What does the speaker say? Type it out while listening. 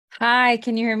Hi,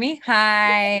 can you hear me?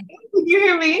 Hi. Can you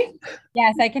hear me?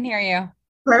 Yes, I can hear you.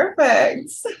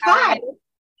 Perfect. How are Hi, you?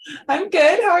 I'm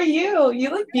good. How are you? You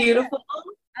look beautiful.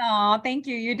 Oh, thank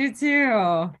you. You do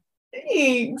too.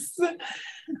 Thanks.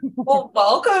 Well,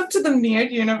 welcome to the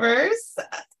Mirrored Universe.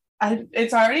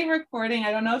 It's already recording.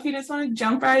 I don't know if you just want to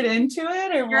jump right into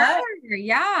it or what. Sure.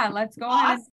 Yeah, let's go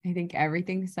ahead. Awesome. I think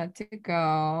everything's set to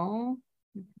go.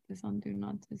 Put this on Do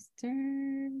Not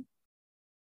Disturb.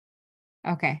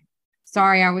 Okay.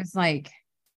 Sorry, I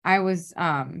was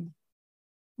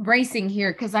racing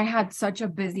here because I had such a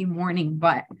busy morning,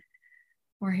 but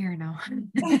we're here now.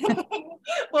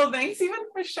 Well, thanks even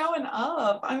for showing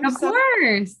up. I'm Of so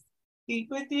course. speak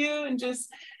with you and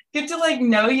just get to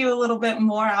know you a little bit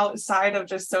more outside of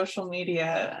just social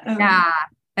media. And Yeah,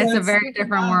 it's a that's very super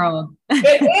different fun. world.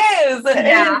 It is.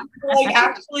 Yeah. And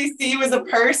actually see you as a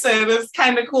person is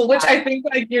kind of cool, which I think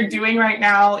you're doing right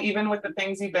now, even with the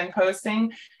things you've been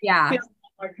posting, Yeah. feels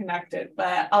more connected.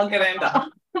 But I'll get into all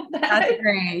That's that.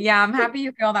 great. Yeah, I'm happy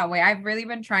you feel that way. I've really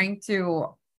been trying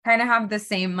to kind of have the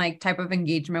same like type of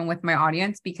engagement with my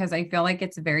audience because I feel like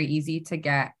it's very easy to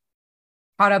get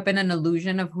caught up in an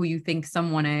illusion of who you think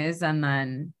someone is, and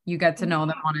then you get to know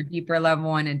them on a deeper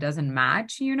level and it doesn't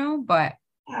match. But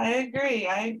I agree.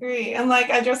 I agree. And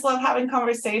I just love having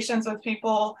conversations with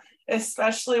people,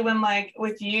 especially when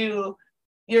with you,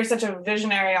 you're such a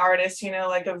visionary artist,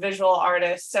 like a visual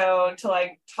artist. So to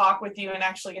talk with you and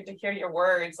actually get to hear your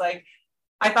words,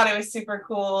 I thought it was super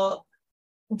cool.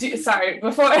 Sorry,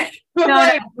 before before no,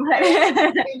 I,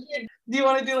 no. do you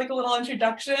want to do a little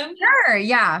introduction? Sure.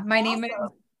 Yeah. My name is Awesome.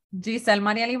 Giselle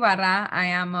Ibarra. I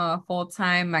am a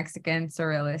full-time Mexican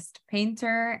surrealist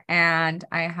painter, and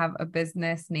I have a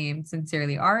business named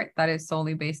Sincerely Art that is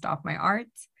solely based off my art,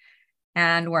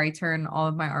 and where I turn all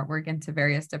of my artwork into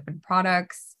various different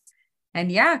products. And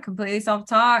yeah, completely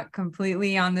self-taught,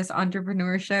 completely on this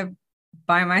entrepreneurship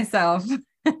by myself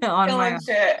on my Killing own.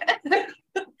 shit.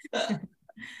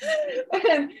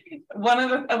 And one of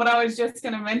the what I was just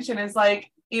gonna mention is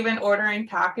even ordering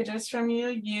packages from you,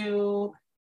 you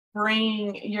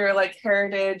bring your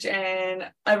heritage and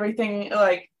everything,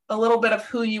 a little bit of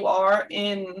who you are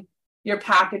in your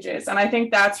packages. And I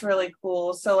think that's really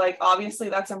cool. So obviously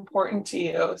that's important to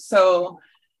you. So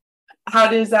how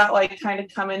does that kind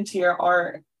of come into your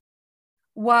art?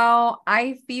 Well,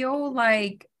 I feel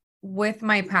like with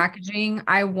my packaging,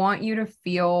 I want you to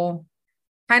feel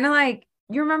kind of like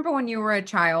you remember when you were a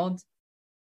child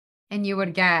and you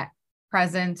would get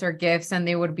presents or gifts and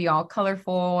they would be all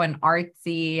colorful and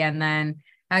artsy. And then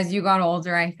as you got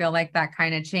older, I feel like that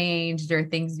kind of changed or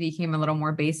things became a little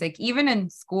more basic. Even in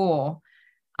school,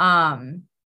 um,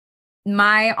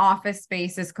 my office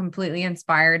space is completely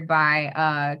inspired by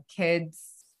a kid's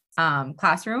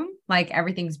classroom. Like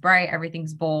everything's bright,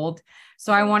 everything's bold.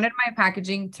 So I wanted my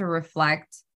packaging to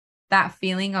reflect that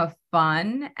feeling of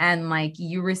fun, and like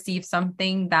you receive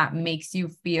something that makes you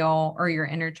feel, or your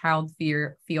inner child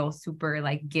feel super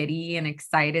like giddy and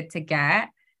excited to get.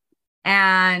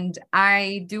 And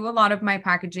I do a lot of my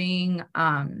packaging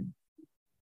on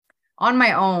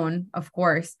my own, of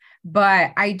course,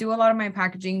 but I do a lot of my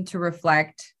packaging to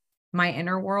reflect my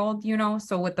inner world.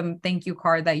 So with the thank you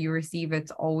card that you receive,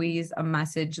 it's always a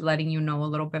message letting you know a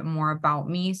little bit more about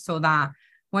me so that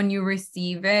when you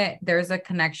receive it, there's a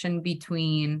connection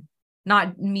between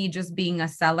not me just being a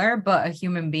seller, but a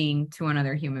human being to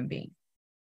another human being.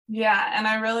 Yeah, and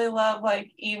I really love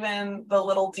even the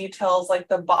little details, like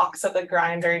the box of the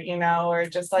grinder, or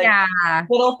just Yeah.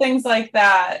 little things like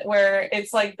that, where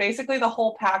it's basically the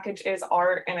whole package is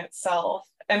art in itself.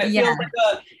 And it Yeah.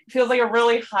 feels like a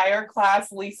really higher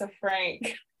class Lisa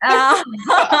Frank. Uh,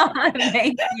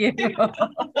 thank you.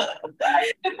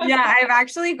 Yeah, I've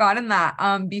actually gotten that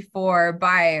before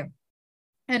by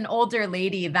an older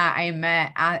lady that I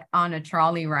met on a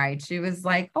trolley ride. She was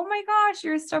like, "Oh my gosh,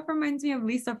 your stuff reminds me of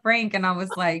Lisa Frank." And I was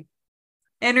like,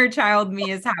 inner child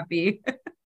me is happy.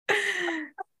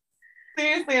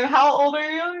 Seriously, and how old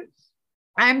are you?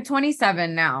 I'm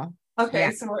 27 now. Yeah.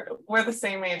 Okay, so we're the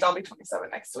same age. I'll be 27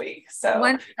 next week. So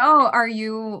Are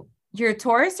you're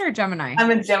Taurus or Gemini? I'm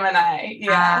a Gemini.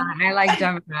 Yeah. I like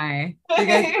Gemini. You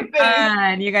guys are Thanks.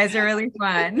 fun. You guys are really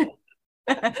fun.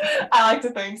 I like to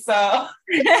think so.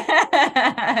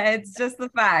 It's just the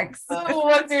facts. Oh,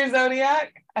 what's your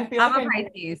zodiac? I feel I'm like a I know.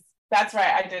 Pisces. That's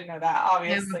right. I did know that, I'm a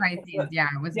obviously. Pisces. Yeah,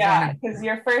 I was born Yeah, in because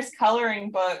your first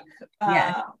coloring book,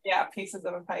 yes, yeah, Pieces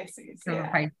of a Pisces. I'm a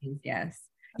Yeah. Pisces. Yes.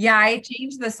 Yeah, I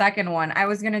changed the second one. I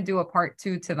was gonna do a part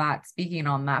two to that, speaking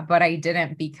on that, but I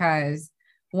didn't because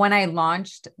when I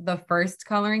launched the first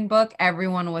coloring book,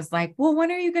 everyone was like, "Well, when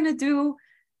are you gonna do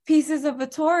pieces of a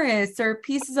Taurus or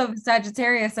pieces of a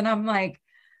Sagittarius. And I'm like,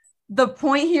 the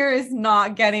point here is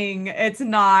not getting, it's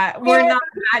not, we're not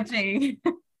matching.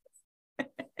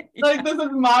 Like, this is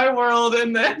my world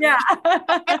in this. Yeah.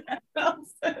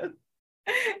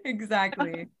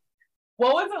 Exactly.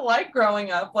 What was it like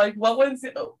growing up? Like,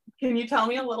 can you tell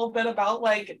me a little bit about,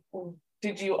 like,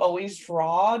 did you always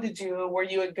draw? Were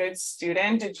you a good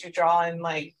student? Did you draw in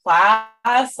like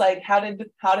class? Like, how did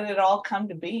it all come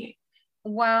to be?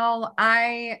 Well,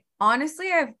 I honestly,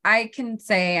 I can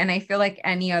say, and I feel like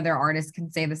any other artist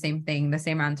can say the same thing, the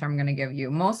same answer I'm going to give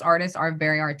you. Most artists are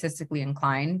very artistically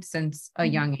inclined since a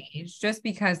young age, just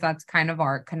because that's kind of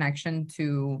our connection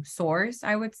to source,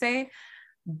 I would say.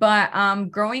 But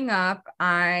growing up,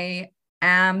 I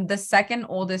am the second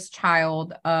oldest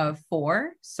child of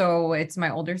four. So it's my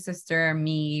older sister,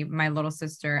 me, my little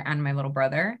sister, and my little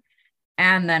brother.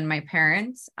 And then my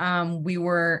parents. We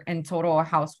were in total a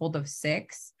household of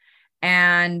six.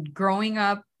 And growing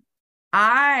up,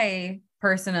 I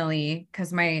personally,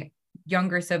 because my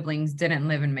younger siblings didn't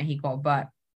live in Mexico, but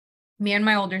me and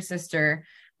my older sister,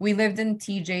 we lived in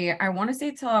TJ, I want to say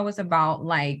till I was about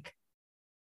like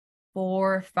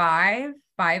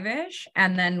 5-ish.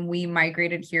 And then we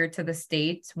migrated here to the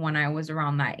States when I was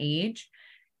around that age.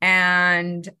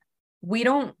 And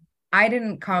I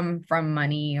didn't come from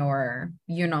money or,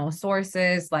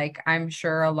 sources. Like I'm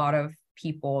sure a lot of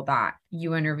people that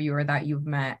you interview or that you've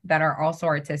met that are also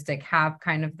artistic have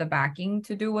kind of the backing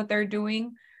to do what they're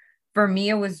doing. For me,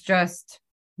 it was just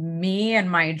me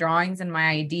and my drawings and my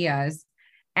ideas.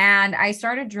 And I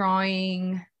started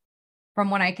drawing from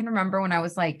what I can remember when I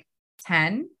was like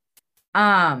 10.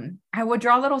 I would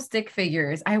draw little stick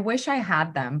figures. I wish I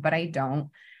had them, but I don't.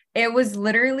 It was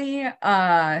literally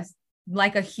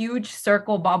like a huge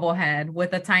circle bobblehead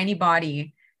with a tiny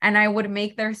body, and I would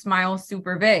make their smile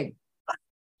super big.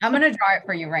 I'm going to draw it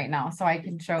for you right now so I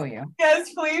can show you.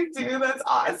 Yes, please do. That's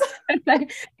awesome.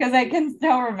 Because I can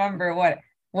still remember what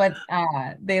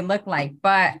they look like.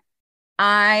 But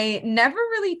I never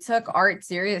really took art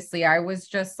seriously. I was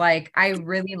just like, I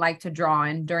really like to draw.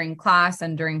 And during class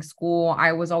and during school,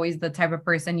 I was always the type of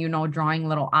person, drawing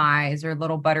little eyes or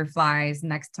little butterflies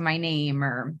next to my name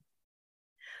or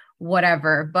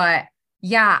whatever. But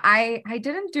yeah, I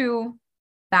didn't do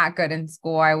that good in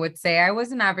school. I would say I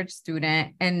was an average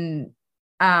student. And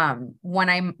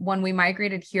when we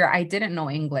migrated here, I didn't know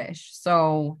English.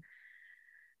 So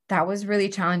that was really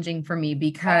challenging for me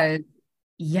because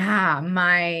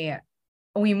we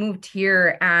moved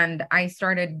here and I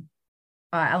started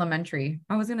elementary.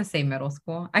 I was going to say middle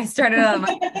school. I started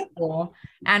elementary school,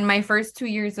 and my first 2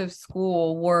 years of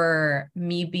school were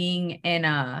me being in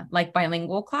a like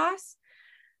bilingual class.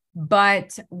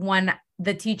 But when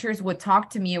the teachers would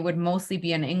talk to me, it would mostly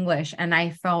be in English. And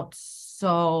I felt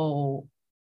so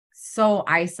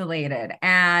isolated.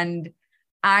 And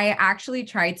I actually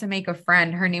tried to make a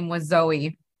friend. Her name was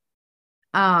Zoe.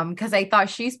 Because I thought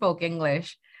she spoke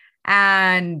English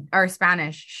or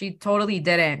Spanish. She totally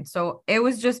didn't. So it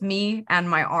was just me and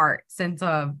my art since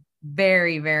a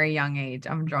very, very young age.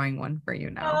 I'm drawing one for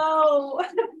you now. Oh,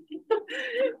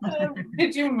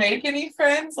 did you make any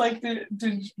friends? Like,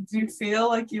 did you feel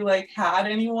like you like had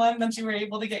anyone that you were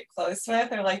able to get close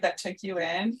with, or like that took you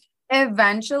in?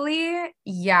 Eventually,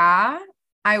 yeah.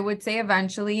 I would say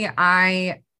eventually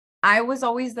I was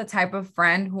always the type of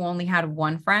friend who only had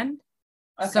one friend.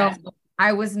 Okay. So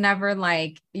I was never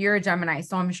like, you're a Gemini,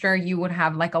 so I'm sure you would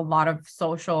have like a lot of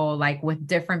social, like with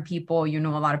different people, a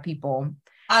lot of people.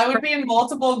 I would be in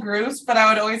multiple groups, but I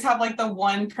would always have like the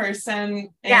one person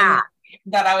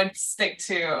that I would stick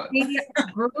to.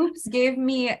 Groups gave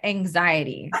me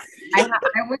anxiety. I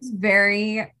was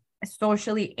very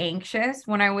socially anxious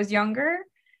when I was younger.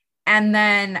 And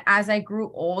then as I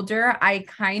grew older, I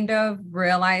kind of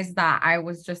realized that I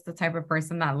was just the type of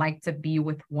person that liked to be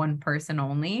with one person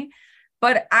only.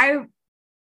 But I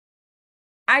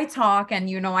talk and,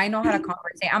 I know how to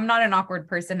conversate. I'm not an awkward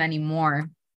person anymore.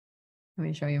 Let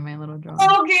me show you my little drawing.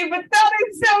 Okay, but that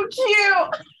is so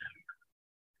cute.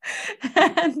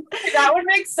 That would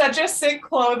make such a sick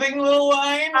clothing little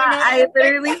line. I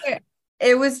literally...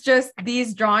 It was just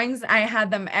these drawings. I had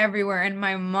them everywhere. And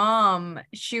my mom,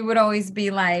 she would always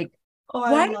be like,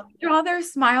 why do you draw their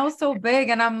smile so big?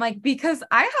 And I'm like, because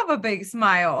I have a big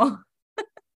smile.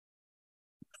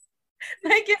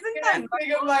 Like, isn't that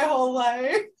big of my whole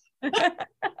life?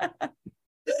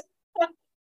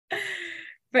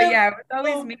 But yeah, it was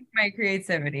always me, my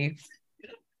creativity.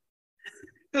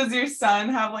 Does your son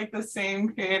have like the same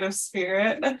creative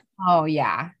spirit? Oh,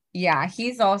 yeah. Yeah.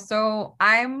 He's also,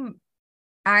 I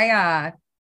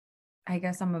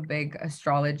guess I'm a big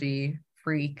astrology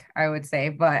freak, I would say,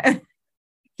 but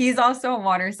he's also a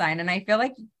water sign. And I feel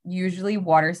like usually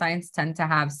water signs tend to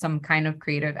have some kind of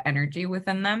creative energy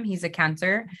within them. He's a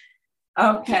Cancer.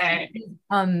 Okay. He's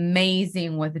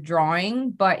amazing with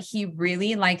drawing, but he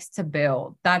really likes to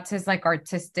build. That's his like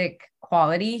artistic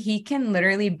quality. He can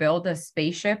literally build a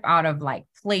spaceship out of like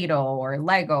Play-Doh or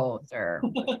Legos or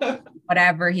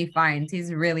whatever he finds.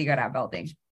 He's really good at building.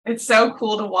 It's so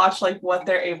cool to watch like what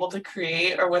they're able to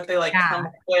create or what they like come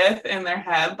up with in their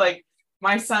head. Like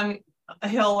my son,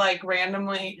 he'll like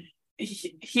randomly,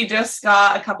 he just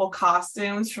got a couple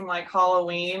costumes from like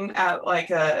Halloween at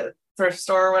like a thrift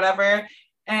store or whatever.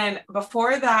 And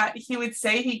before that, he would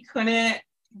say he couldn't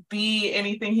be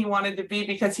anything he wanted to be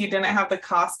because he didn't have the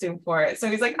costume for it. So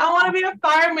he's like, I want to be a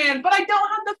fireman, but I don't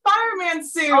have the fireman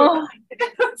suit. Oh.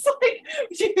 It's like,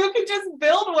 you can just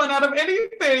build one out of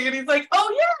anything. And he's like,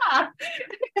 oh yeah.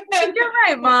 And you're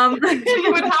right, Mom. He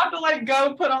would have to like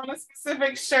go put on a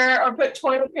specific shirt or put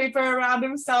toilet paper around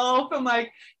himself and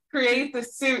like create the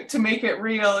suit to make it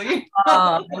real. You know?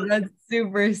 Oh, that's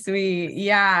super sweet.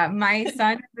 Yeah, my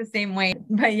son is the same way.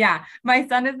 But yeah, my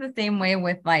son is the same way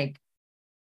with like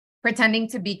pretending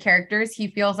to be characters. He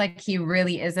feels like he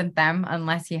really isn't them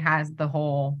unless he has the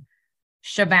whole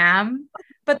shabam.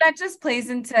 But that just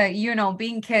plays into, you know,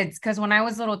 being kids. Because when I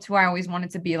was little too, I always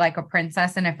wanted to be like a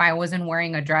princess. And if I wasn't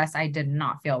wearing a dress, I did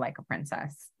not feel like a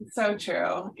princess. So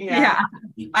true. Yeah.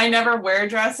 I never wear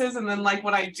dresses. And then like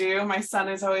when I do, my son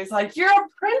is always like, you're a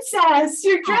princess.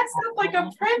 You're dressed up like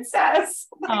a princess.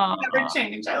 Like, never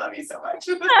change. I love you so much.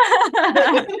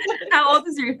 How old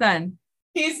is your son?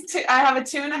 I have a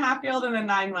 2.5-year-old and a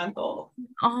 9-month-old.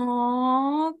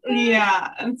 Oh,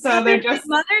 yeah. And so they're just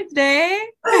Mother's Day.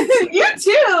 You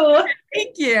too.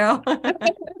 Thank you.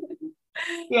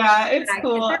 Yeah, it's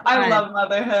cool. I love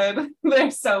motherhood.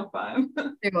 They're so fun.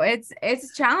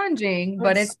 It's challenging,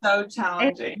 but it's so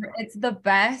challenging. It's the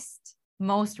best,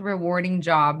 most rewarding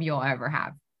job you'll ever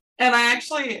have. And I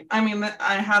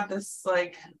have this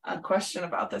like a question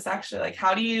about this actually. Like,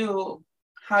 how do you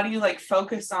like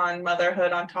focus on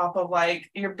motherhood on top of like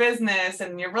your business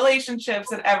and your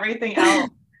relationships and everything else?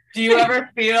 Do you ever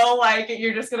feel like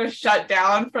you're just going to shut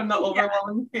down from the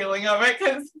overwhelming feeling of it?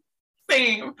 Because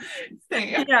same.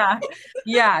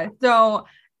 Yeah. So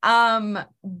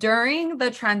during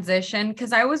the transition,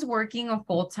 because I was working a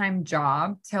full-time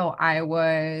job till it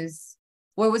was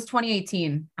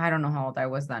 2018. I don't know how old I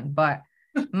was then, but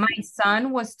my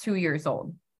son was 2 years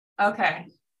old. Okay.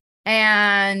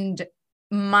 And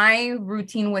my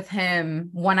routine with him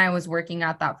when I was working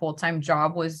at that full-time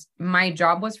job was my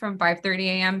job was from 5:30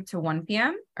 a.m. to 1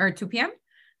 p.m. or 2 p.m.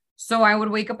 So I would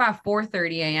wake up at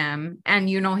 4:30 a.m. and,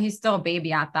 you know, he's still a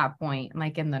baby at that point,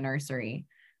 like in the nursery.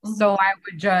 Mm-hmm. So I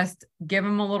would just give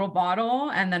him a little bottle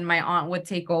and then my aunt would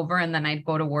take over and then I'd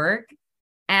go to work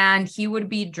and he would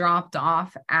be dropped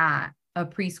off at a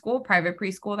private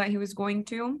preschool that he was going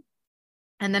to.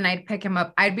 And then I'd pick him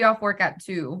up. I'd be off work at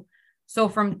 2. So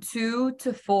from 2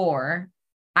 to 4,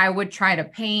 I would try to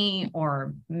paint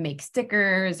or make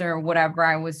stickers or whatever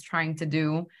I was trying to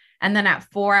do. And then at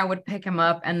 4, I would pick him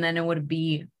up and then it would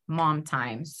be mom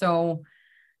time. So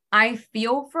I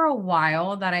feel for a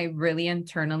while that I really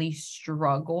internally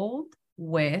struggled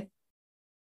with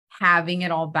having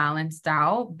it all balanced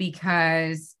out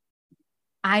because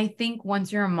I think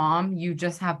once you're a mom, you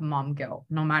just have mom guilt,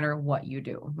 no matter what you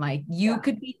do. Like you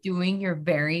could be doing your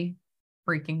very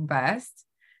freaking best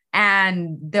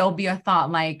and there'll be a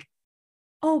thought like,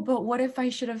 oh, but what if I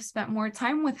should have spent more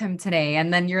time with him today?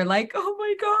 And then you're like, oh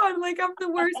my God, like I'm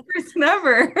the worst person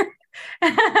ever.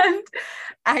 And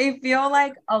I feel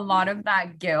like a lot of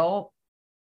that guilt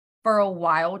for a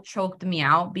while choked me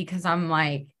out because I'm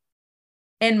like,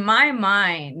 in my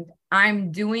mind,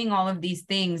 I'm doing all of these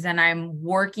things and I'm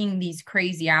working these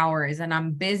crazy hours and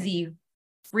I'm busy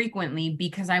frequently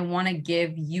because I want to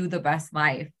give you the best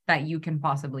life that you can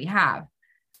possibly have.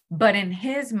 But in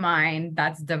his mind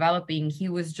that's developing, he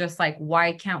was just like,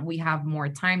 why can't we have more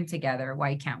time together?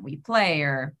 Why can't we play?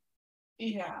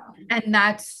 And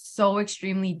that's so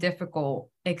extremely difficult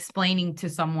explaining to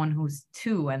someone who's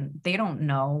 2 and they don't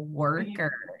know work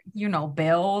or, you know,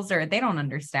 bills or they don't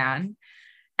understand.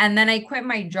 And then I quit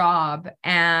my job.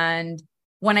 And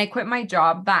when I quit my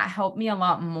job, that helped me a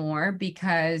lot more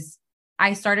because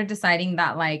I started deciding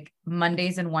that like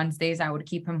Mondays and Wednesdays, I would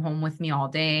keep him home with me all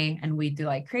day and we'd do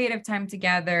like creative time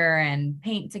together and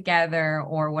paint together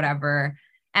or whatever.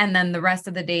 And then the rest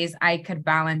of the days I could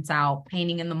balance out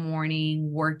painting in the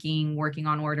morning, working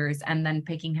on orders, and then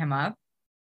picking him up.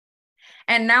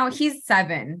 And now he's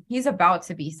 7. He's about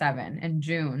to be 7 in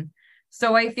June.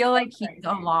 So I feel like he's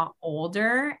a lot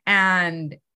older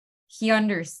and he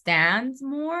understands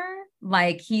more.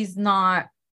 Like he's not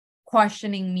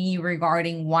questioning me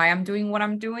regarding why I'm doing what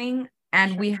I'm doing.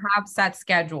 And we have set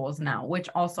schedules now, which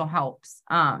also helps.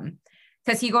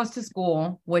 Because he goes to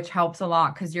school, which helps a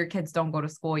lot because your kids don't go to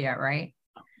school yet, right?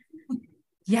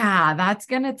 Yeah, that's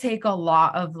gonna take a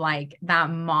lot of like that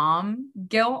mom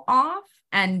guilt off,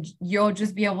 and you'll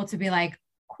just be able to be like,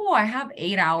 cool, I have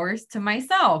 8 hours to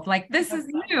myself. Like this is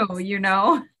new, you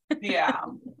know? Yeah.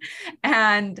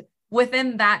 And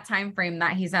within that time frame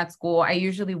that he's at school, I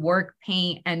usually work,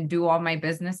 paint, and do all my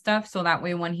business stuff. So that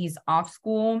way when he's off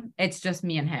school, it's just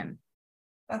me and him.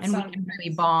 And we can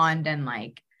really bond and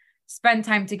like spend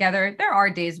time together. There are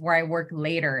days where I work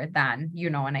later than, you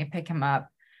know, and I pick him up.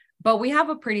 But we have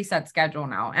a pretty set schedule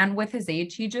now. And with his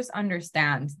age, he just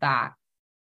understands that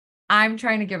I'm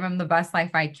trying to give him the best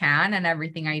life I can, and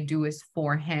everything I do is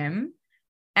for him.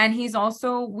 And he's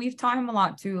also, we've taught him a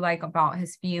lot too, like about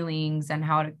his feelings and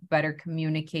how to better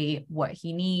communicate what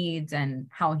he needs and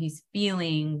how he's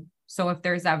feeling. So if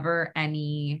there's ever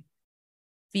any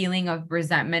feeling of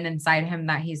resentment inside him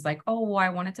that he's like, oh, well, I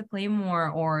wanted to play more,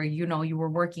 or, you know, you were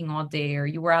working all day, or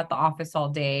you were at the office all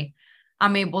day,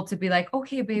 I'm able to be like,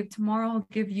 okay, babe, tomorrow I'll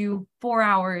give you 4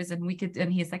 hours and we could,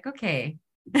 and he's like, okay.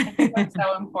 I think that's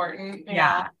so important.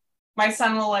 Yeah. My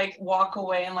son will like walk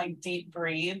away and like deep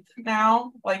breathe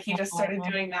now. Like he just started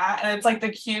doing that. And it's like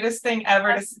the cutest thing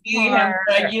ever to see him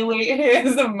regulate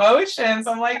his emotions.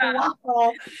 I'm like,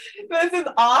 wow, this is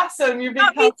awesome. You're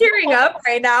becoming tearing up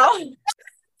right now.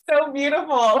 So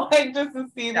beautiful. Like just to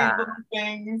see these little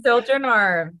things.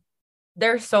 Children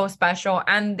they're so special,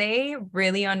 and they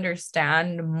really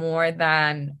understand more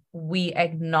than we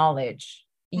acknowledge,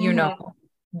 you know.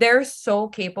 They're so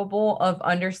capable of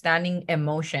understanding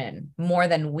emotion more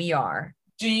than we are.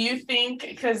 Do you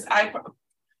think,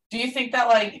 do you think that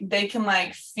like they can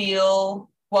like feel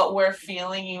what we're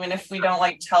feeling even if we don't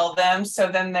like tell them, so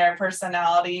then their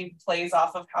personality plays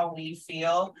off of how we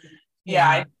feel? Yeah,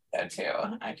 I think so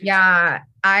too.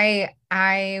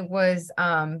 I was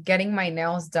getting my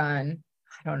nails done,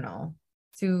 I don't know,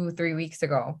 2-3 weeks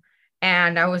ago.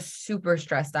 And I was super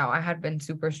stressed out. I had been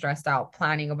super stressed out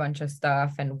planning a bunch of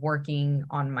stuff and working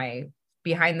on my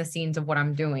behind the scenes of what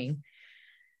I'm doing.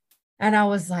 And I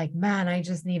was like, man, I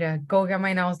just need to go get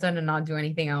my nails done and not do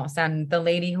anything else. And the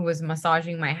lady who was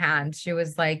massaging my hand, she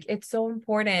was like, it's so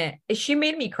important. She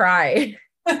made me cry.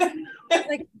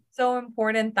 Like, so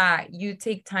important that you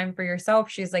take time for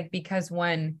yourself. She's like, because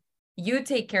when you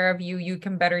take care of you, you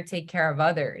can better take care of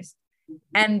others.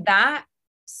 And that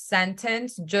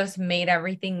sentence just made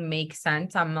everything make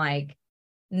sense. I'm like,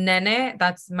 Nene,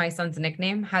 that's my son's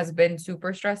nickname, has been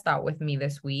super stressed out with me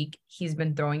this week. He's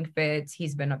been throwing fits.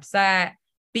 He's been upset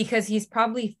because he's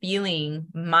probably feeling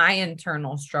my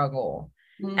internal struggle.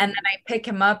 And then I pick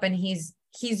him up and he's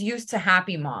used to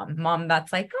happy mom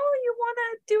that's like, oh, you want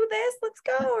to do this? Let's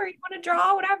go. Or you want to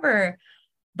draw, whatever.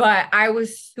 But I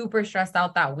was super stressed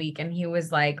out that week. And he was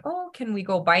like, oh, can we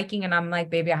go biking? And I'm like,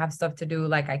 baby, I have stuff to do.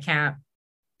 Like, I can't.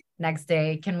 Next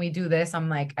day, can we do this? I'm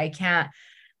like, I can't.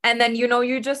 And then, you know,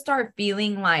 you just start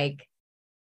feeling like,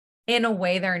 in a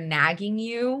way, they're nagging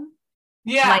you.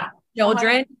 Yeah. Like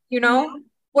children, you know,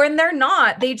 when they're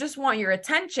not, they just want your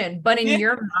attention. But in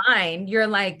your mind, you're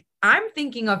like, I'm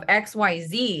thinking of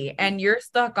XYZ, and you're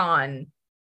stuck on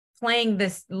playing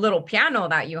this little piano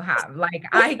that you have. Like,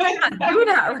 I can't do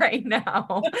that right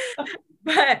now.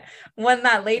 But when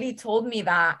that lady told me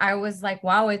that, I was like,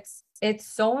 wow, it's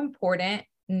so important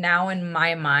now in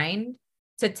my mind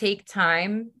to take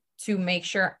time to make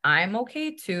sure I'm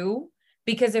okay too.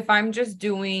 Because if I'm just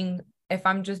being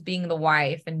the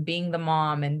wife and being the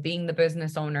mom and being the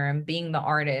business owner and being the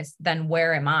artist, then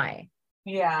where am I?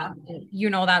 Yeah. You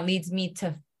know, that leads me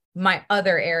to my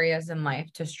other areas in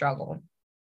life to struggle.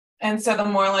 And so the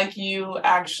more like you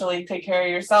actually take care of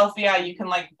yourself, you can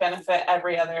like benefit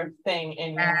every other thing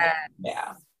in your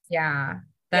life. Yeah.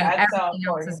 Then everything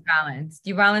else is balanced.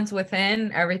 You balance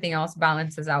within, everything else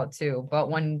balances out too. But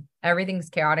when everything's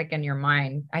chaotic in your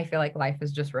mind, I feel like life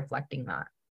is just reflecting that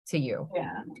to you.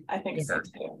 Yeah, I think so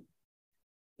too.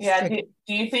 Yeah. Do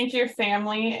you think your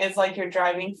family is like your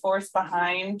driving force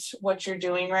behind what you're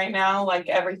doing right now? Like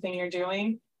everything you're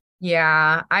doing?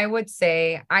 Yeah, I would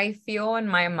say I feel in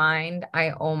my mind,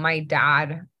 I owe my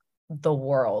dad the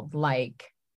world. Like,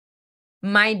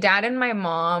 my dad and my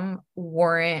mom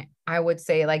weren't, I would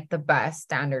say, like the best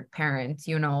standard parents,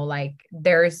 you know, like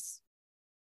there's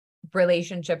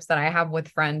relationships that I have with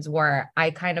friends where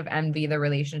I kind of envy the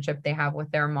relationship they have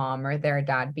with their mom or their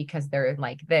dad because they're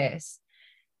like this.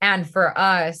 And for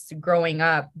us growing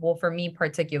up, well, for me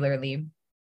particularly,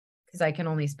 because I can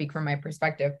only speak from my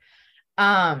perspective,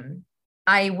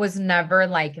 I was never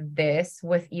like this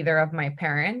with either of my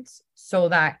parents. So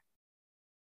that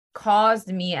caused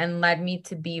me and led me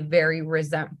to be very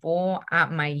resentful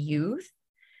at my youth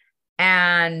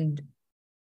and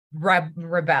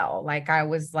rebel. Like I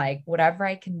was like, whatever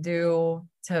I can do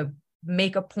to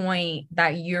make a point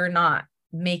that you're not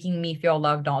making me feel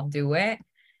loved, I'll do it.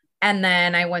 And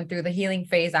then I went through the healing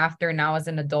phase after now as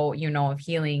an adult, you know, of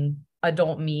healing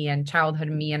adult me and childhood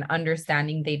me and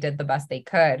understanding they did the best they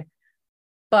could.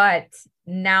 But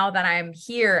now that I'm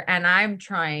here and I'm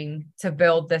trying to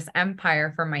build this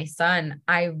empire for my son,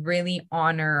 I really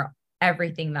honor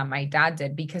everything that my dad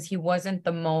did because he wasn't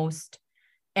the most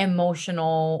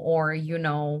emotional or, you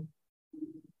know,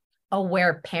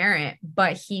 aware parent,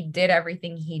 but he did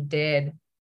everything he did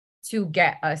to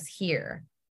get us here.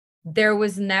 There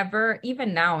was never,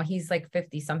 even now, he's like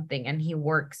 50 something and he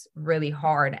works really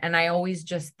hard. And I always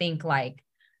just think like,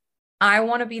 I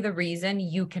want to be the reason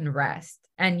you can rest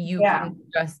and you can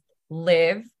just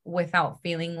live without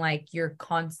feeling like you're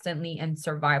constantly in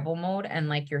survival mode and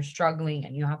like you're struggling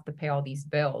and you have to pay all these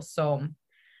bills. So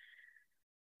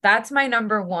that's my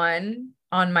number one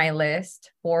on my list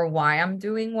for why I'm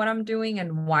doing what I'm doing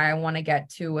and why I want to get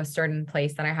to a certain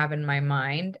place that I have in my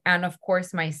mind. And of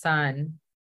course, my son,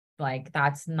 like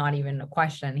that's not even a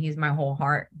question. He's my whole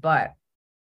heart. But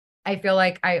I feel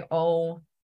like I owe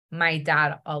my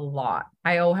dad a lot.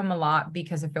 I owe him a lot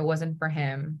because if it wasn't for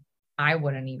him, I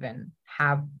wouldn't even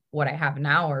have what I have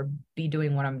now or be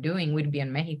doing what I'm doing. We'd be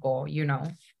in Mexico, you know,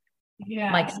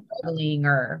 like struggling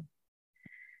or,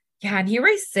 yeah. And he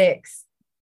raised 6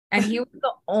 and he was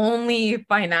the only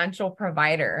financial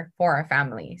provider for our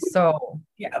family. So,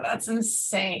 yeah, that's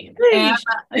insane. And,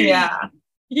 yeah.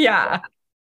 Yeah.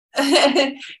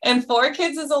 And 4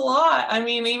 kids is a lot. I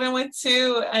mean, even with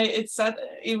 2, it's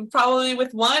probably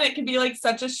with 1, it could be like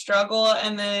such a struggle.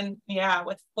 And then, yeah,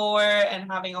 with 4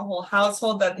 and having a whole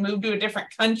household that moved to a different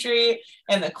country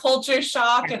and the culture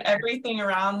shock and everything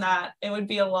around that, it would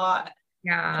be a lot.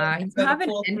 Yeah. You have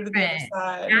an infant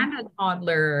and a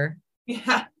toddler.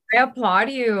 Yeah. I applaud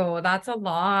you. That's a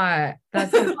lot.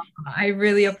 That's a lot. I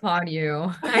really applaud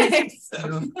you.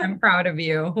 I'm proud of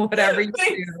you. Whatever you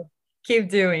do. Keep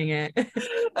doing it. But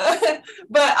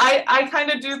I kind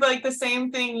of do like the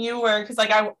same thing you were, because like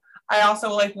I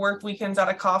also like work weekends at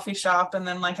a coffee shop, and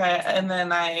then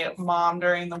I mom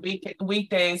during the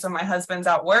weekdays when my husband's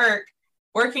at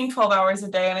working 12 hours a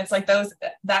day. And it's like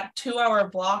that 2-hour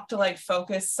block to like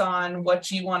focus on what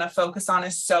you want to focus on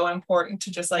is so important,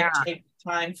 to just like take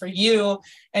time for you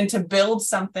and to build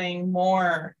something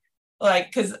more, like,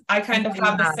 because I kind of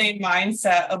have the same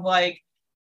mindset of like,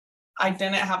 I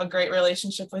didn't have a great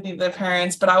relationship with either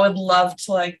parents, but I would love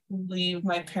to like leave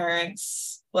my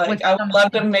parents. Like I would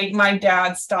love to make my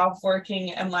dad stop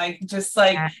working and like just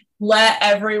like let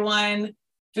everyone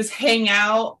just hang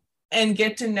out and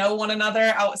get to know one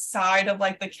another outside of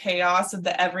like the chaos of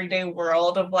the everyday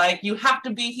world of like, you have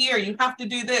to be here, you have to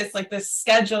do this, like this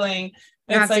scheduling.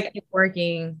 It's like keep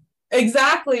working.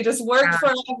 Exactly. Just work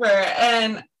forever.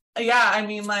 And yeah, I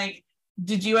mean, like,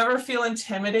 did you ever feel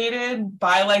intimidated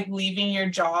by like leaving your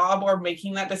job or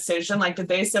making that decision? Like, did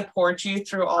they support you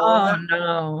through all of that?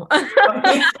 No.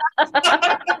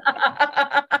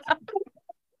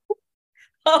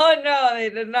 Oh no, they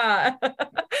did not.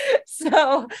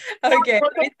 So, okay,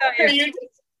 let me tell you.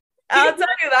 I'll tell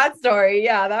you that story.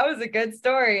 Yeah, that was a good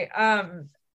story. I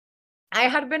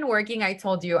had been working, I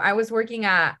told you, I was working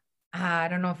at, I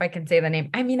don't know if I can say the name.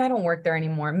 I mean, I don't work there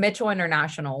anymore. Mitchell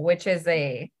International, which is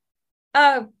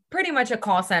pretty much a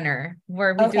call center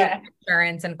where we do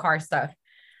insurance and car stuff.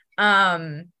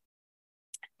 And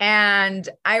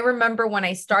I remember when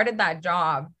I started that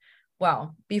job,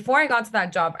 well, before I got to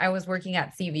that job, I was working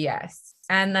at CVS.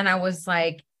 And then I was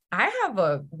like, I have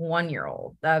a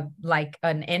 1-year-old, like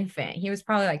an infant. He was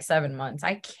probably like 7 months.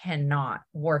 I cannot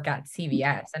work at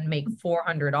CVS and make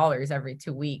 $400 every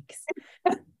 2 weeks.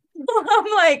 I'm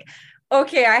like,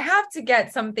 okay, I have to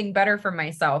get something better for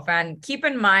myself. And keep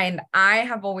in mind, I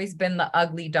have always been the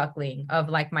ugly duckling of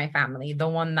like my family, the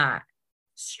one that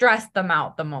stressed them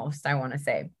out the most, I want to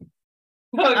say.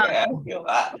 Okay, I feel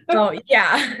that. So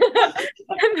yeah.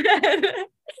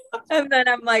 and then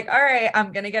I'm like, all right,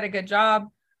 I'm going to get a good job.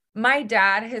 My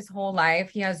dad, his whole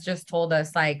life, he has just told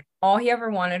us like all he ever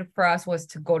wanted for us was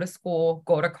to go to school,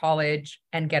 go to college,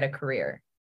 and get a career.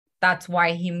 That's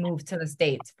why he moved to the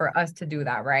States, for us to do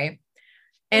that, right?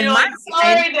 And you're like,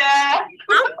 sorry, Dad.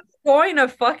 I'm going to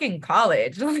fucking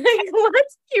college. Like,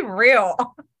 let's be real.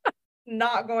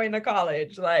 Not going to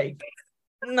college. Like,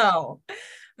 no.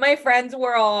 my friends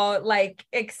were all like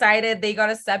excited. They got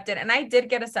accepted. And I did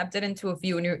get accepted into a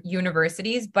few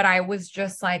universities, but I was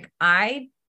just like, I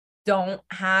don't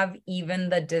have even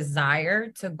the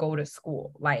desire to go to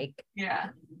school. Like, Yeah.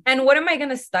 and what am I going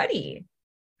to study?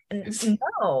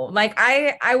 No, like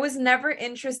I was never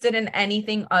interested in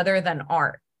anything other than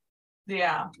art.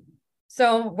 Yeah.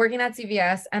 So working at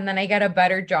CVS, and then I get a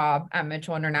better job at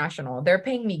Mitchell International. They're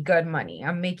paying me good money.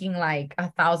 I'm making like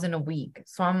 1,000 a week.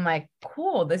 So I'm like,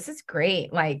 cool, this is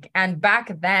great. Like, and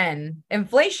back then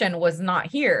inflation was not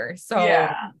here. So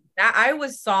Yeah. that I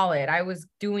was solid. I was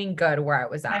doing good where I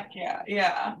was at. Heck yeah.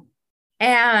 Yeah.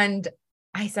 And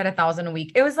I said 1,000 a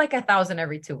week. It was like 1,000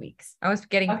 every 2 weeks. I was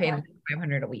getting paid like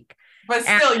 500 a week. But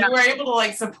And, still, you were able to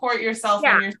like support yourself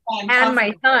yeah, and your son. and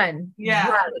my son. Yeah.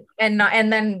 Right.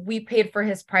 And then we paid for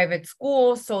his private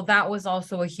school. So that was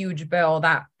also a huge bill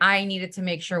that I needed to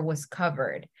make sure was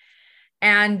covered.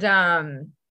 And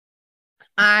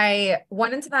I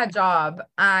went into that job.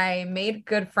 I made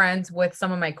good friends with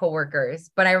some of my coworkers,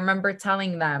 but I remember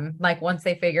telling them, like, once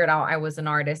they figured out I was an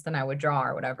artist and I would draw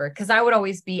or whatever, because I would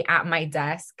always be at my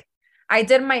desk. I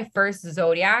did my first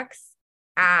Zodiacs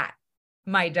at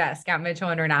my desk at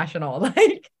Mitchell International.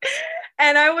 Like,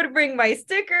 and I would bring my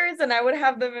stickers and I would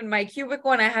have them in my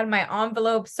cubicle and I had my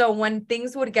envelope. So when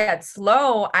things would get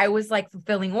slow, I was like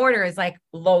fulfilling orders, like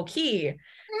low key.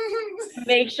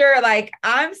 Make sure like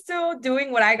I'm still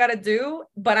doing what I gotta do,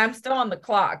 but I'm still on the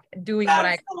clock doing what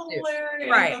I gotta hilarious.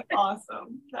 do. Right. That's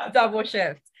awesome. That's double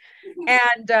shift.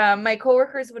 And my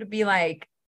coworkers would be like,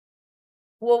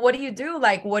 well, what do you do?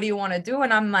 Like, what do you want to do?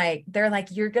 And I'm like, they're like,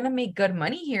 you're gonna make good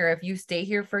money here if you stay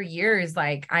here for years.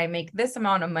 Like, I make this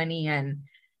amount of money and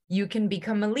you can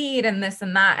become a lead and this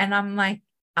and that. And I'm like,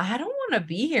 I don't want to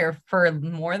be here for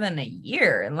more than a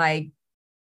year. Like,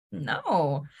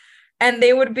 no. And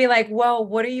they would be like, well,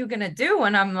 what are you going to do?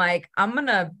 And I'm like, I'm going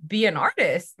to be an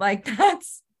artist. Like,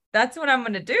 that's what I'm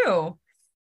going to do.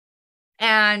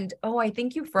 And, oh, I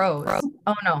think you froze.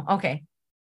 Oh, no. Okay.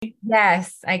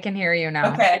 Yes, I can hear you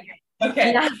now. Okay.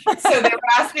 Yeah. So they were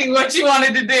asking what you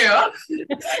wanted to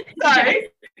do. Sorry.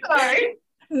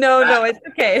 No, it's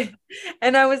okay.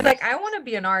 And I was like, I want to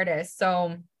be an artist.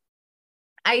 So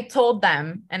I told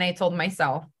them and I told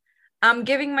myself, I'm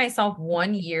giving myself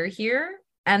 1 year here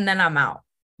and then I'm out.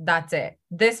 That's it.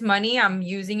 This money, I'm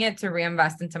using it to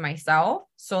reinvest into myself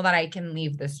so that I can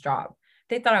leave this job.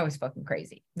 They thought I was fucking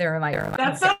crazy. They were like,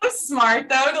 that's so smart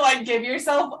though, to like give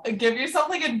yourself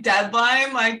like a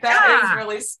deadline. Like that is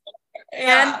really smart.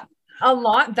 Yeah. And a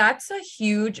lot, that's a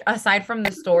huge, aside from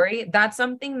the story, that's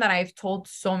something that I've told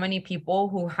so many people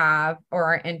who have or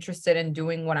are interested in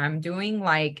doing what I'm doing.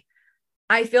 Like,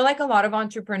 I feel like a lot of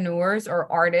entrepreneurs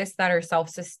or artists that are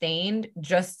self-sustained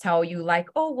just tell you like,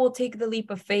 oh, we'll take the leap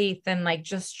of faith and like,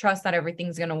 just trust that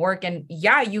everything's going to work. And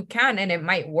yeah, you can, and it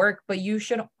might work, but you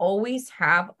should always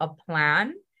have a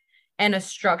plan and a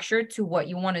structure to what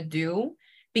you want to do.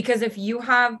 Because if you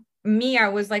have me, I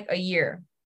was like a year.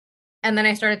 And then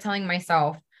I started telling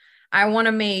myself, I want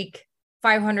to make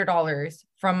 $500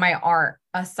 from my art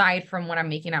aside from what I'm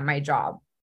making at my job.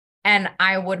 And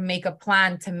I would make a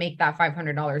plan to make that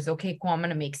 $500. Okay, cool. I'm going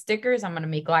to make stickers. I'm going to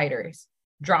make lighters,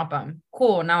 drop them.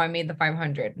 Cool. Now I made the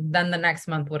 500. Then the next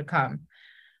month would come.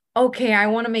 Okay, I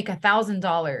want to make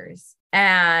 $1,000.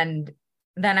 And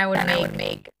then I would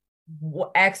make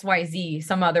XYZ,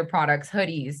 some other products,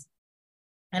 hoodies.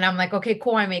 And I'm like, okay,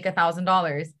 cool. I make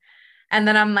 $1,000. And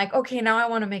then I'm like, okay, now I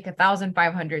want to make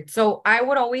 1,500. So I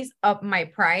would always up my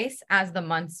price as the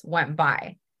months went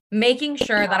by, making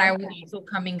sure that I was also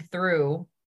coming through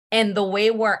in the way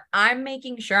where I'm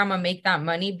making sure I'm gonna make that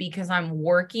money because I'm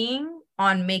working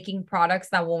on making products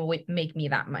that will make me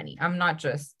that money. I'm not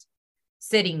just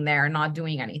sitting there not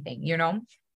doing anything, you know?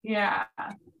 Yeah.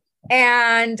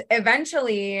 And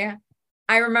eventually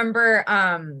I remember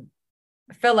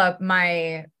Philip,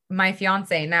 my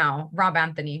fiance now, Rob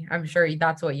Anthony. I'm sure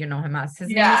that's what you know him as. His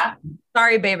name is,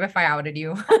 sorry, babe, if I outed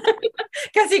you.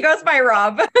 Because he goes by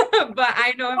Rob, but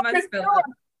I know him as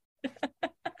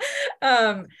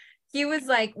Philip. He was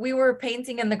like, we were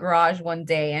painting in the garage one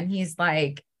day, and he's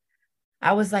like,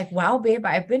 I was like, wow, babe,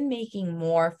 I've been making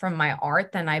more from my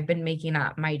art than I've been making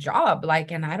at my job.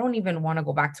 Like, and I don't even want to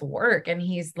go back to work. And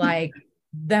he's like,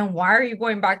 then why are you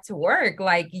going back to work?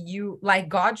 Like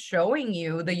God's showing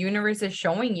you, the universe is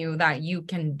showing you that you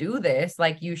can do this.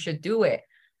 Like, you should do it.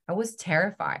 I was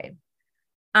terrified.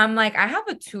 I'm like, I have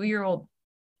a 2-year-old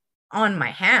on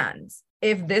my hands.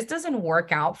 If this doesn't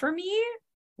work out for me,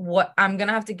 what I'm going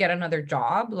to have to get another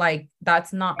job. Like,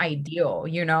 that's not ideal,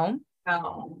 you know?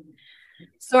 Oh.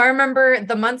 So I remember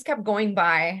the months kept going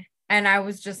by And I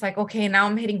was just like, okay, now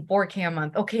I'm hitting 4K a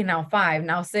month. Okay, now 5,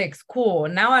 now 6. Cool.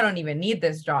 Now I don't even need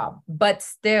this job. But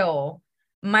still,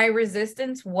 my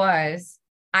resistance was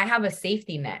I have a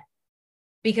safety net.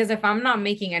 Because if I'm not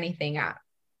making anything out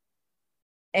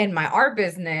in my art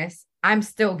business, I'm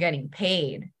still getting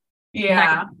paid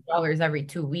Yeah. $90 every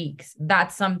 2 weeks.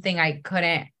 That's something I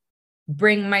couldn't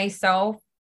bring myself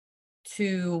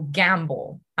to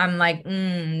gamble. I'm like,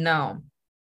 no.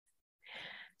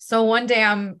 So one day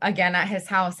I'm again at his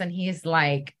house and he's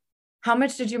like, how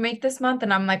much did you make this month?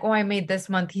 And I'm like, oh, I made this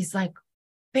month. He's like,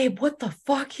 babe, what the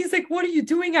fuck? He's like, what are you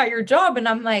doing at your job? And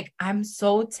I'm like, I'm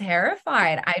so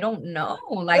terrified. I don't know.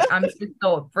 Like, I'm just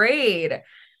so afraid.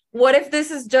 What if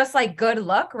this is just like good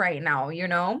luck right now, you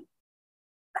know?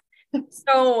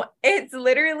 So it's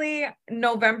literally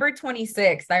November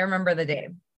 26th. I remember the day,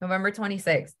 November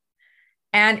 26th.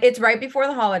 And it's right before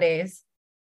the holidays.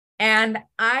 And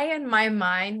I, in my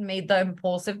mind, made the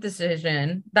impulsive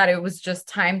decision that it was just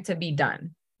time to be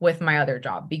done with my other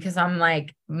job because I'm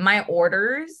like, my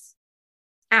orders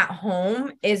at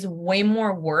home is way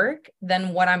more work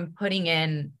than what I'm putting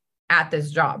in at this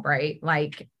job, right?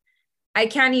 Like, I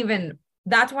can't even,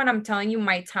 that's when I'm telling you,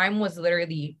 my time was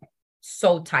literally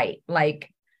so tight.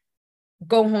 Like,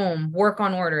 go home, work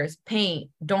on orders, paint,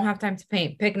 don't have time to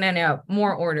paint, pick Nene up,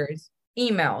 more orders,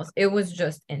 emails. It was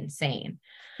just insane.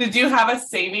 Did you have a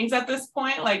savings at this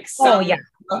point? Like Oh, some yeah.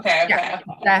 okay, Yeah,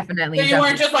 okay. definitely. So you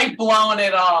weren't just like blowing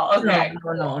it all. Okay.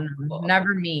 No. Cool.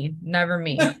 Never me. Never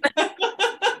me.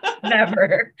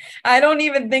 Never. I don't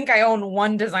even think I own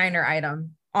one designer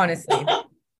item, honestly.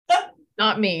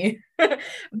 Not me.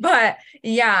 But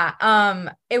yeah,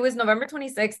 it was November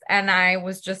 26th and I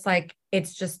was just like,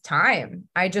 it's just time.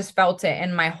 I just felt it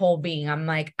in my whole being. I'm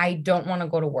like, I don't want to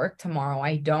go to work tomorrow.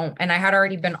 I don't. And I had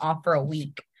already been off for a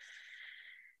week.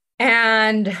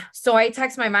 And so I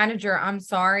text my manager, I'm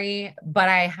sorry,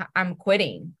 but I'm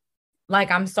quitting.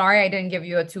 Like, I'm sorry I didn't give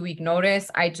you a 2-week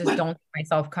notice. I just don't see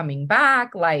myself coming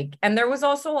back. Like, and there was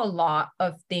also a lot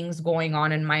of things going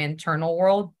on in my internal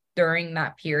world during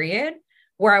that period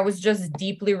where I was just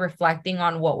deeply reflecting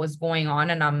on what was going on.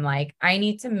 And I'm like, I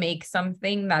need to make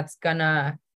something that's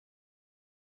gonna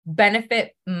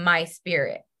benefit my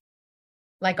spirit,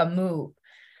 like a move.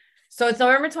 So it's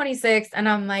November 26th, and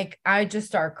I'm like, I just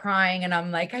start crying, and I'm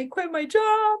like, I quit my job.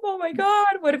 Oh my God,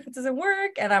 what if it doesn't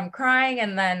work? And I'm crying,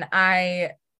 and then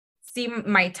I see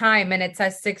my time, and it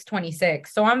says 6:26.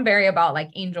 So I'm very about like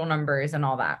angel numbers and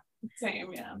all that.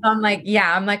 Same, yeah. I'm like,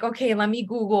 yeah, I'm like, okay, let me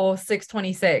Google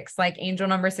 6:26, like angel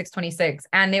number 6:26.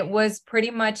 And it was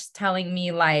pretty much telling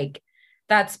me like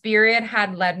that spirit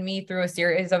had led me through a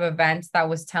series of events that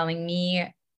was telling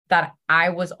me that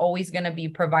I was always going to be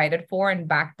provided for and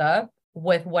backed up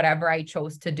with whatever I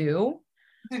chose to do.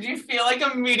 Did you feel like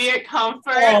immediate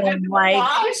comfort? Oh my,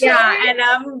 yeah, and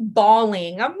I'm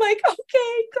bawling. I'm like,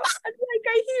 okay, God, like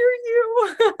I hear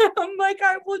you. I'm like,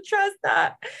 I will trust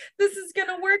that this is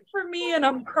gonna work for me, and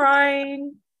I'm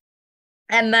crying.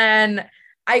 And then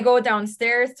I go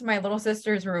downstairs to my little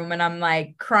sister's room, and I'm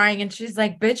like crying, and she's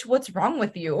like, "Bitch, what's wrong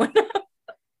with you?"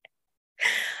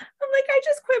 I'm like, I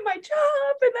just quit my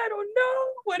job and I don't know.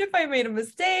 What if I made a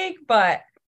mistake? But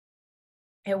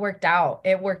it worked out.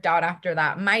 It worked out after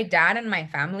that. My dad and my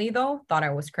family, though, thought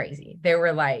I was crazy. They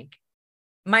were like,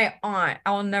 my aunt,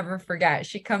 I'll never forget.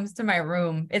 She comes to my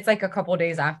room. It's like a couple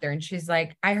days after. And she's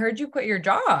like, I heard you quit your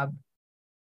job.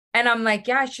 And I'm like,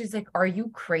 yeah. She's like, are you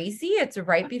crazy? It's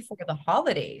right before the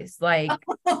holidays. Like,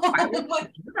 why would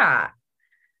you do that?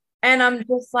 And I'm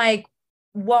just like,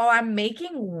 well, I'm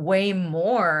making way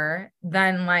more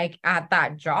than like at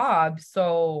that job.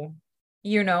 So,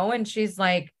 you know, and she's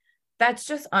like, that's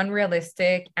just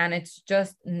unrealistic. And it's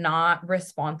just not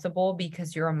responsible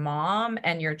because you're a mom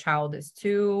and your child is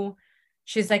too.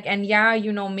 She's like, and yeah,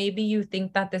 you know, maybe you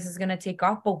think that this is going to take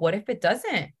off, but what if it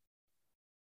doesn't?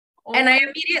 Oh. And I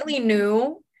immediately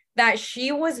knew that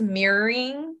she was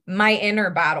mirroring my inner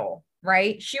battle,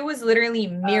 right? She was literally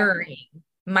mirroring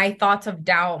my thoughts of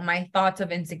doubt, my thoughts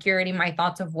of insecurity, my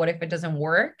thoughts of what if it doesn't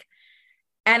work.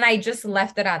 And I just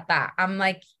left it at that. I'm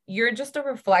like, you're just a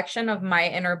reflection of my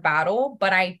inner battle,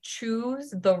 but I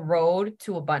choose the road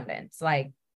to abundance.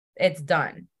 Like, it's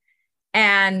done.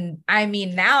 And I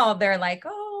mean, now they're like,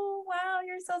 oh, wow,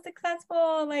 you're so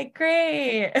successful. Like,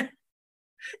 great.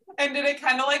 And did it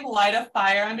kind of like light a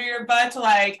fire under your butt to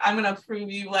like, I'm going to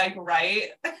prove you like right?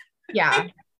 Yeah.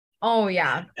 Oh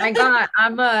yeah.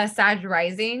 I'm a Sag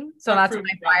rising. So that's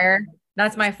my fire.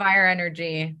 That's my fire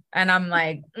energy. And I'm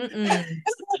like, I'm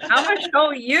gonna show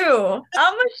you.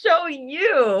 I'm gonna show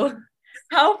you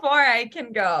how far I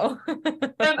can go.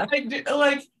 And I do,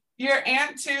 like, Your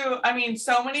aunt too. I mean,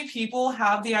 so many people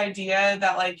have the idea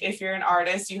that like if you're an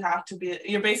artist,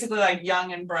 you're basically like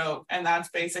young and broke, and that's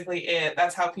basically it.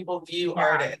 That's how people view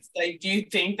artists. Like, do you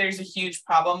think there's a huge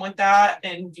problem with that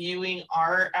and viewing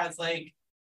art as like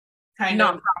kind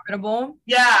Not of profitable?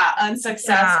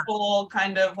 unsuccessful,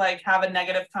 kind of like have a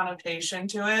negative connotation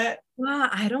to it? Well,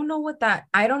 I don't know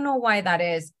why that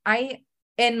is.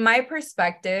 In my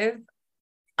perspective,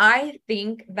 I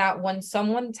think that when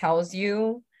someone tells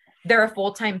you they're a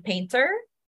full-time painter,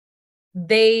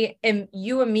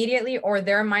 you immediately, or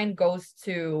their mind goes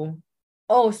to,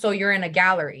 oh, so you're in a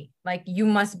gallery. Like you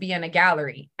must be in a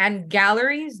gallery. And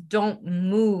galleries don't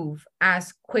move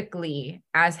as quickly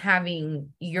as having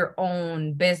your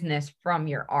own business from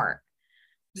your art.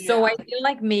 So I feel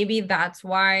like maybe that's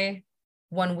why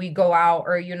when we go out,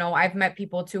 or, I've met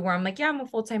people too where I'm like, yeah, I'm a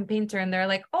full-time painter. And they're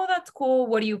like, oh, that's cool.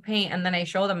 What do you paint? And then I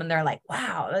show them and they're like,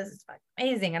 wow, this is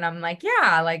amazing. And I'm like,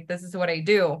 yeah, like this is what I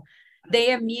do.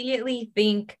 They immediately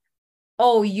think,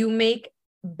 oh, you make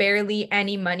barely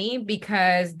any money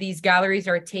because these galleries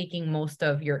are taking most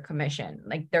of your commission.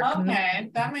 Like they're okay,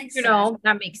 that makes sense.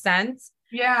 That makes sense.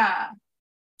 Yeah.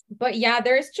 But yeah,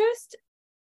 there's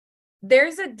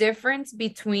a difference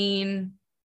between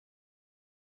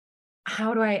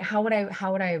how would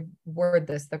I word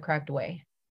this the correct way?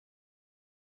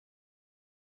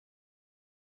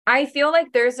 I feel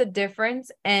like there's a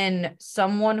difference in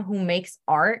someone who makes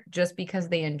art just because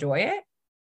they enjoy it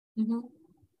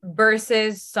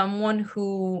versus someone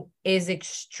who is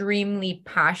extremely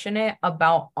passionate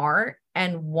about art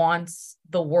and wants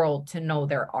the world to know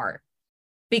their art,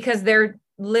 because they're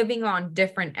living on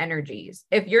different energies.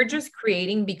 If you're just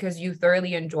creating because you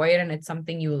thoroughly enjoy it and it's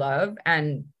something you love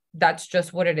and that's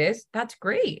just what it is, that's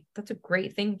great. That's a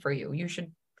great thing for you. You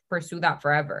should pursue that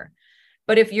forever.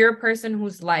 But if you're a person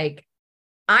who's like,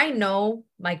 I know,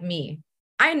 like me,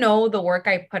 I know the work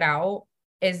I put out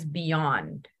is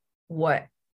beyond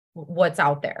what's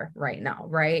out there right now,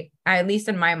 right? At least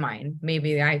in my mind,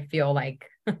 maybe I feel like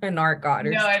an art god.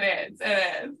 No, it is.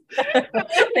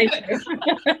 Thank you.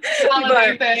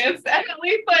 It's at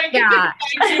least like yeah.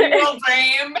 19-year-old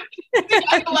dream.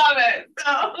 I love it.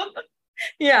 So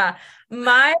yeah,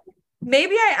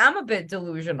 maybe I am a bit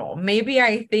delusional. Maybe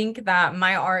I think that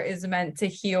my art is meant to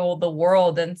heal the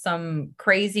world in some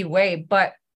crazy way,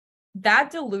 but that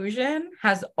delusion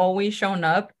has always shown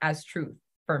up as truth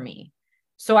for me.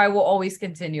 So I will always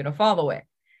continue to follow it.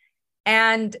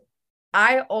 And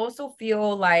I also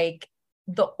feel like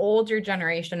the older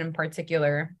generation in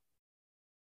particular,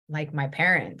 like my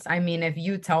parents, I mean, if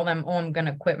you tell them, oh, I'm going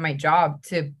to quit my job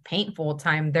to paint full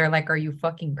time, they're like, are you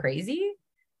fucking crazy?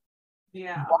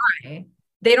 Yeah. Why?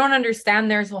 They don't understand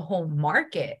there's a whole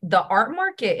market. The art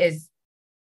market is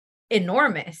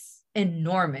enormous,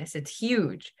 enormous. It's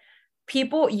huge.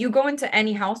 People, you go into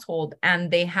any household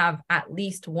and they have at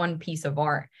least one piece of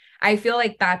art. I feel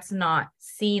like that's not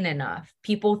seen enough.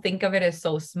 People think of it as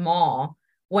so small,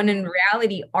 when in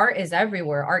reality, art is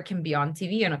everywhere. Art can be on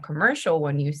TV and a commercial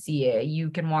when you see it.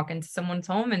 You can walk into someone's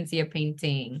home and see a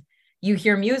painting. You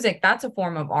hear music, that's a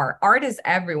form of art. Art is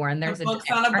everywhere. And there's books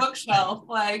on a bookshelf,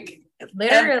 like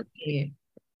literally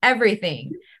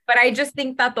everything. But I just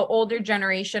think that the older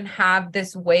generation have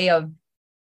this way of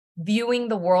viewing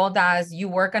the world as you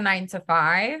work a 9 to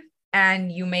 5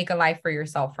 and you make a life for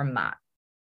yourself from that.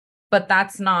 But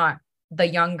that's not the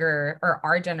younger or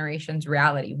our generation's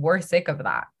reality. We're sick of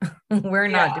that. We're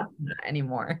not doing that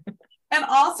anymore. And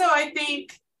also I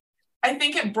think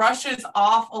it brushes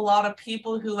off a lot of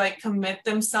people who like commit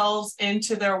themselves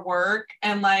into their work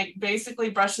and like basically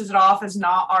brushes it off as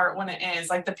not art when it is.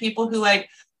 Like the people who like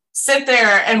sit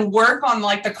there and work on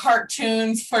like the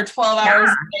cartoons for 12 hours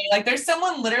a day. Like there's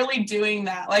someone literally doing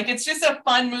that. Like it's just a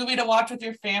fun movie to watch with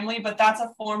your family, but that's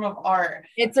a form of art.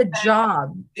 It's a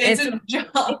job. It's a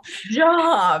job.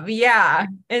 Job. Yeah.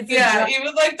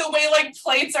 Even like the way like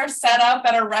plates are set up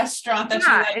at a restaurant that you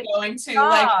like going to,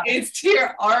 like it's to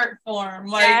your art form.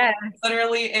 Like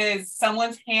literally is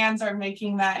someone's hands are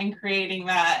making that and creating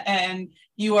that and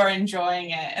you are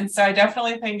enjoying it. And so I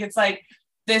definitely think it's like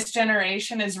this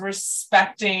generation is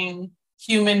respecting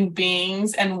human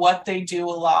beings and what they do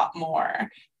a lot more.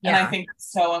 And I think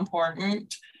it's so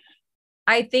important.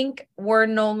 I think we're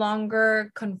no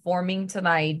longer conforming to the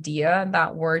idea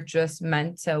that we're just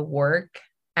meant to work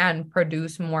and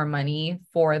produce more money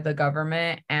for the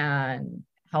government and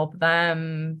help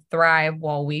them thrive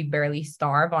while we barely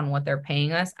starve on what they're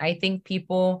paying us. I think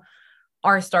people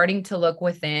are starting to look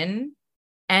within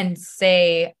and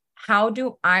say, how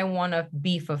do I want to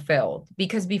be fulfilled?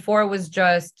 Because before it was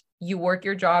just you work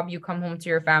your job, you come home to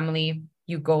your family,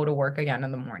 you go to work again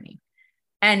in the morning.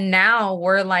 And now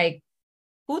we're like,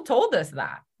 who told us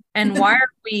that? And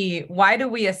why do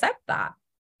we accept that?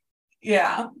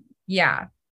 Yeah. Yeah.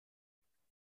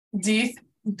 Do you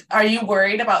are you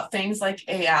worried about things like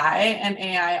AI and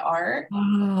AI art?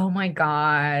 Oh my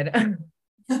God.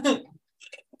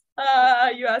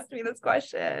 You asked me this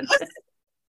question.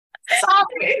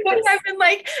 Sorry. I've been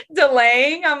like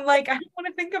delaying. I'm like, I don't want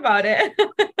to think about it.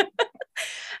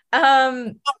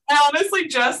 um, I honestly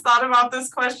just thought about this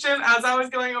question as I was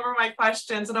going over my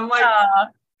questions, and I'm like, uh,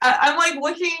 I'm like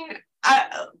looking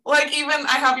at, like, even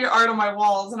I have your art on my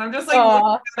walls, and I'm just like looking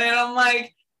uh, at it, and I'm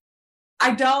like,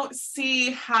 I don't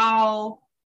see how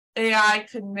AI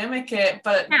could mimic it,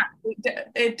 but yeah,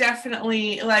 it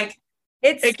definitely, like,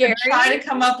 it's it could try scary. to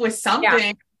come up with Yeah. something,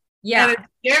 and Yeah. it's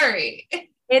scary.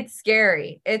 It's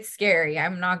scary. It's scary.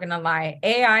 I'm not gonna lie.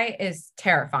 AI is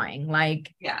terrifying.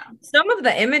 Like Yeah. some of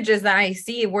the images that I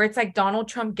see where it's like Donald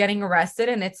Trump getting arrested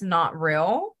and it's not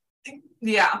real.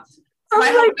 Yeah. My I'm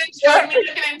like, husband showed what? me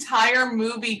like an entire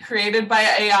movie created by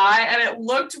AI, and it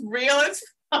looked real as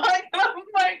fuck. And I'm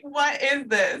like, what is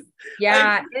this? Like,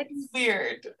 Yeah, this is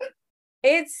weird.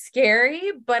 it's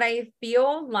scary, but I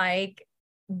feel like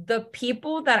the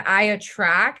people that I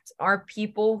attract are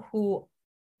people who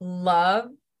love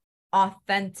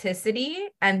authenticity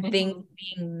and things Mhm.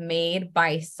 being made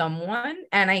by someone.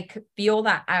 And I feel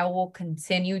that I will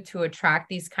continue to attract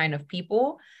these kind of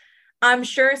people. I'm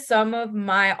sure some of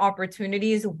my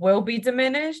opportunities will be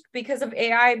diminished because of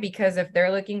AI, because if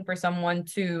they're looking for someone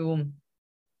to,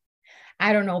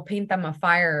 I don't know, paint them a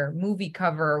fire movie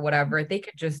cover or whatever, they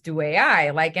could just do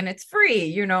AI, like, and it's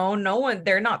free, no one,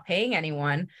 they're not paying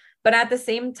anyone. But at the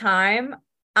same time,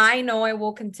 I know I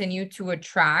will continue to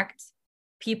attract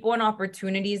people and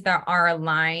opportunities that are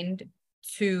aligned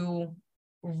to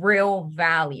real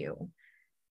value.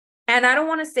 And I don't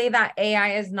want to say that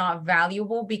AI is not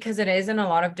valuable because it is in a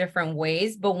lot of different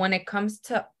ways. But when it comes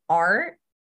to art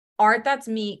that's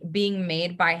being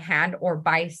made by hand or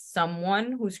by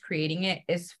someone who's creating it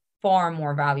is far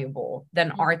more valuable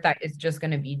than art that is just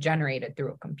going to be generated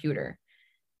through a computer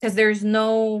because there's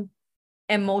no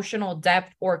emotional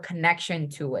depth or connection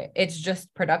to it. It's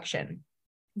just production.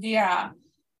 Yeah.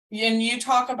 And you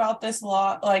talk about this a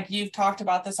lot, like you've talked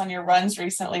about this on your runs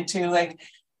recently too, like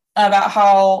about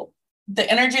how the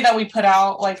energy that we put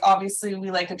out, like obviously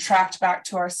we like attract back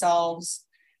to ourselves.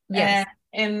 Yes,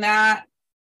 And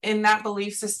in that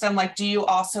belief system, like, do you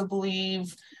also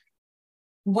believe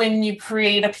when you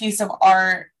create a piece of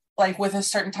art, like with a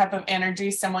certain type of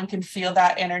energy, someone can feel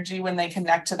that energy when they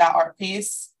connect to that art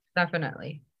piece?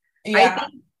 definitely. I Yeah.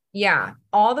 think, yeah,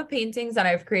 all the paintings that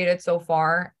I've created so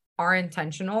far are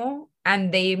intentional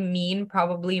and they mean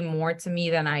probably more to me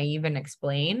than I even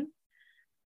explain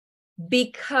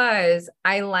because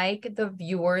I like the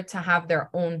viewer to have their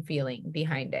own feeling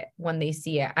behind it when they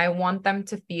see it. I want them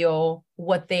to feel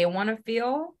what they want to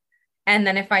feel. And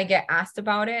then if I get asked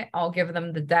about it, I'll give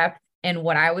them the depth in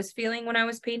what I was feeling when I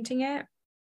was painting it.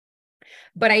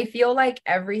 But I feel like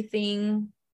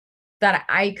everything that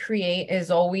I create is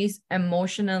always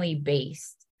emotionally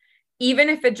based. Even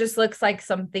if it just looks like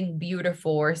something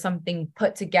beautiful or something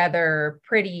put together,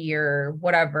 pretty or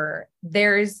whatever,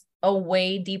 there's a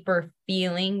way deeper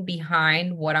feeling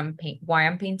behind why I'm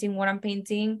painting what I'm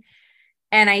painting.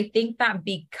 And I think that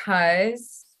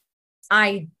because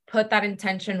I put that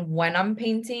intention when I'm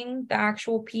painting the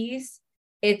actual piece,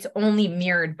 it's only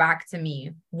mirrored back to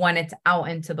me when it's out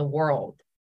into the world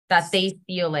that they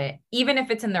feel it, even if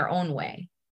it's in their own way.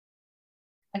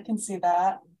 I can see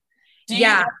that. Do you,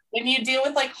 Yeah. when you deal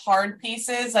with like hard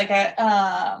pieces, like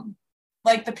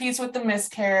the piece with the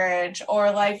miscarriage,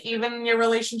 or like even your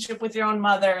relationship with your own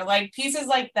mother, like pieces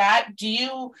like that, do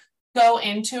you go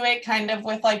into it kind of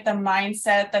with like the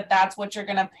mindset that that's what you're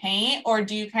going to paint, or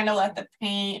do you kind of let the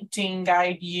painting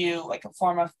guide you like a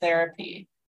form of therapy?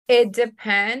 It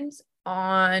depends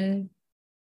on,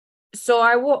 so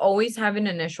I will always have an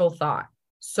initial thought.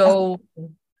 So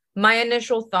my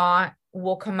initial thought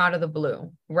will come out of the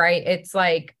blue, right? It's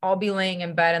like I'll be laying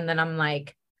in bed and then I'm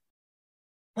like,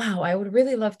 wow, I would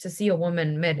really love to see a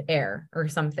woman mid-air or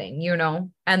something.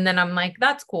 And then I'm like,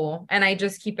 that's cool. And I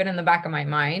just keep it in the back of my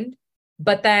mind.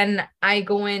 But then I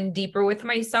go in deeper with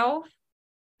myself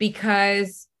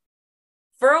because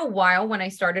for a while when I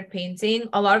started painting,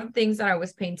 a lot of the things that I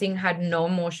was painting had no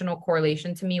emotional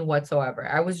correlation to me whatsoever.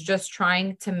 I was just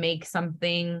trying to make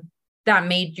something that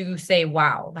made you say,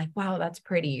 wow, like, wow, that's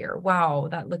pretty, or wow,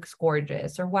 that looks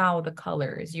gorgeous, or wow, the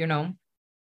colors.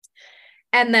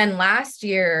 And then last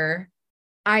year,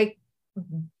 I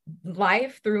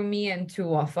life threw me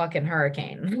into a fucking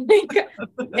hurricane. Like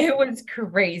it was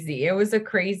crazy. It was a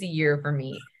crazy year for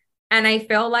me. And I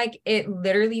feel like it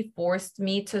literally forced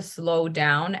me to slow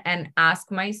down and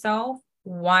ask myself,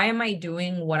 why am I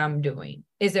doing what I'm doing?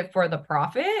 Is it for the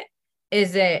profit?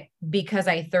 Is it because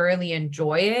I thoroughly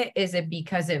enjoy it? Is it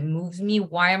because it moves me?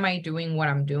 Why am I doing what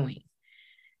I'm doing?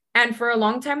 And for a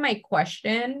long time, I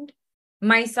questioned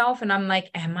myself and I'm like,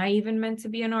 am I even meant to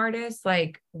be an artist?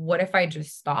 Like, what if I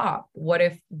just stop? What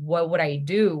would I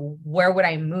do? Where would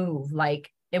I move? Like,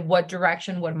 in what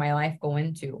direction would my life go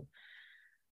into?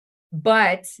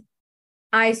 But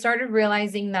I started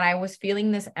realizing that I was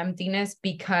feeling this emptiness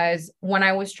because when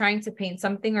I was trying to paint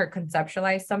something or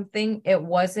conceptualize something, it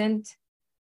wasn't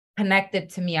connected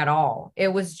to me at all. It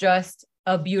was just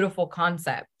a beautiful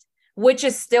concept, which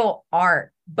is still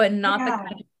art, but not the Yeah.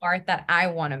 kind of art that I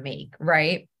want to make,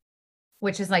 right?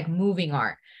 Which is like moving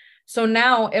art. So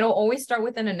now it'll always start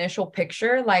with an initial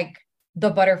picture, like the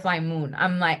butterfly moon.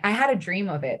 I'm like, I had a dream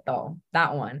of it though,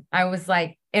 that one. I was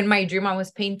like, in my dream, I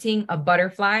was painting a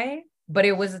butterfly, but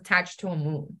it was attached to a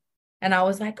moon. And I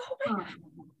was like, oh my God.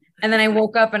 And then I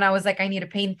woke up and I was like, I need to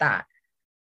paint that.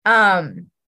 Um,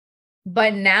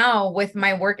 but now with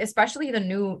my work, especially the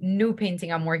new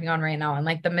painting I'm working on right now and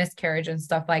like the miscarriage and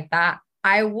stuff like that,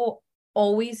 I will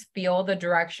always feel the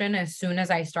direction as soon as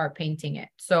I start painting it.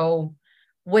 So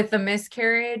with the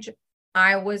miscarriage,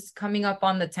 I was coming up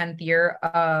on the 10th year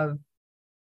of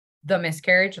the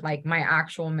miscarriage, like my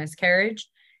actual miscarriage.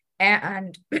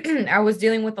 And I was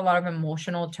dealing with a lot of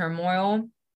emotional turmoil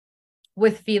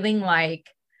with feeling like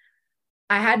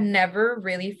I had never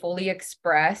really fully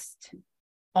expressed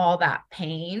all that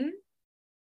pain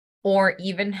or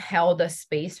even held a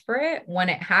space for it. When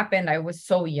it happened, I was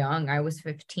so young. I was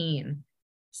 15.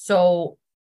 So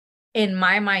in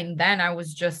my mind, then I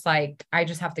was just like, I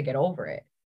just have to get over it.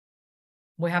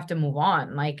 We have to move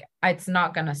on. Like, it's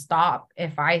not going to stop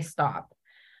if I stop.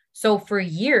 So for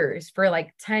years, for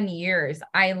like 10 years,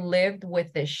 I lived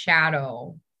with this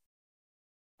shadow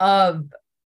of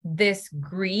this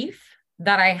grief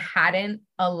that I hadn't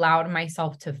allowed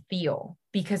myself to feel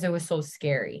because it was so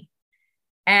scary.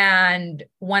 And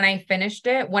when I finished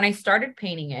it, when I started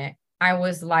painting it, I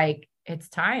was like, it's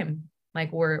time.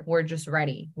 Like we're just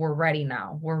ready. We're ready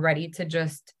now. We're ready to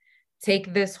just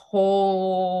take this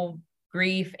whole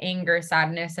grief, anger,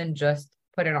 sadness and just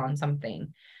put it on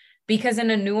something. Because in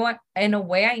a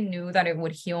way I knew that it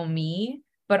would heal me,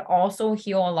 but also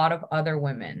heal a lot of other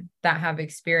women that have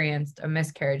experienced a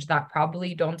miscarriage that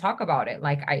probably don't talk about it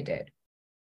like I did.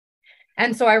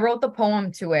 And so I wrote the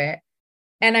poem to it.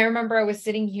 And I remember I was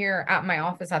sitting here at my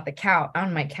office at the couch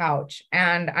on my couch,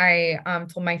 and I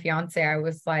told my fiance, I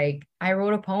was like, I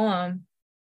wrote a poem,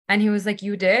 and he was like,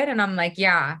 you did? And I'm like,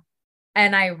 yeah.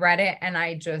 And I read it, and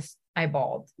I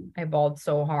bawled. I bawled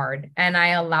so hard, and I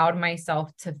allowed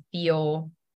myself to feel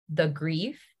the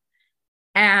grief.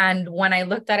 And when I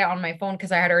looked at it on my phone,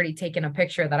 because I had already taken a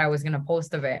picture that I was going to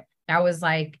post of it, I was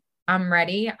like, I'm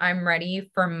ready. I'm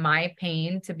ready for my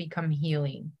pain to become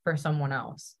healing for someone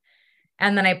else.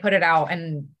 And then I put it out,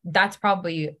 and that's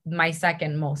probably my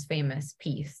second most famous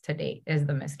piece to date is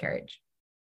the miscarriage.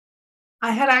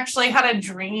 I had actually had a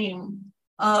dream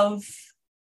of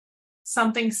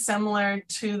something similar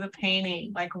to the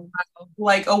painting,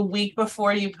 like a week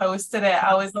before you posted it.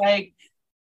 I was like,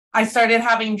 I started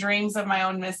having dreams of my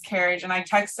own miscarriage, and I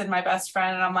texted my best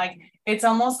friend, and I'm like, it's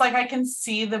almost like I can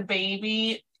see the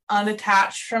baby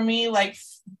unattached from me, like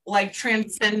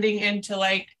transcending into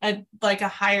like a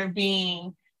higher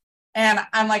being. And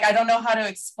I'm like, I don't know how to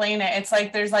explain it. It's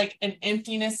like there's like an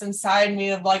emptiness inside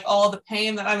me of like all the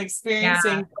pain that I'm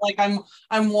experiencing. Yeah. Like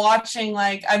I'm watching,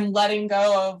 like I'm letting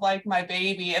go of like my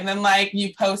baby. And then like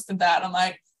you posted that. I'm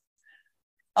like,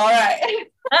 all right.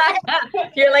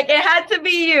 You're like, it had to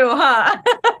be you, huh?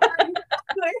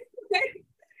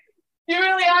 You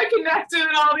really are connected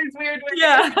in all these weird ways.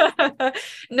 Yeah.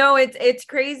 No, it's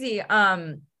crazy.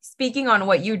 Speaking on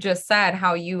what you just said,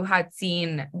 how you had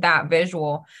seen that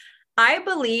visual, I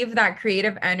believe that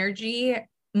creative energy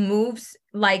moves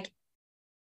like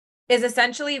is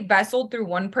essentially vesseled through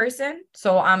one person.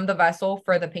 So I'm the vessel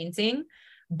for the painting,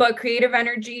 but creative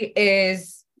energy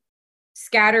is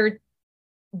scattered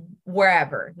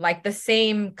wherever, like the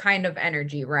same kind of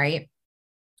energy, right?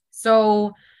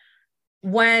 So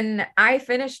when I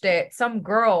finished it, some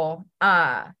girl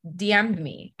DM'd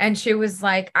me and she was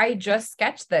like, I just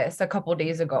sketched this a couple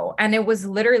days ago. And it was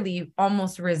literally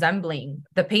almost resembling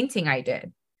the painting I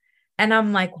did. And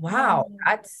I'm like, wow,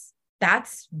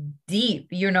 that's deep,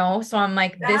 you know? So I'm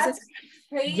like, this is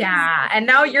crazy. yeah. And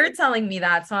now you're telling me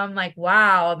that. So I'm like,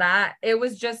 wow, that it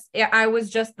was just I was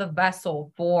just the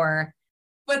vessel for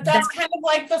But That, that's kind of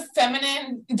like the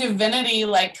feminine divinity,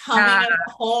 like coming yeah, as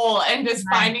a whole and just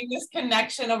finding this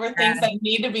connection over things that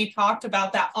need to be talked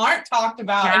about that aren't talked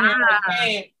about. And you're like, yeah.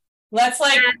 hey,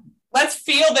 let's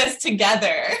feel this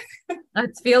together.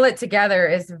 Let's feel it together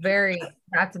is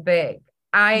that's big.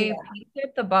 I Yeah.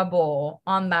 painted the bubble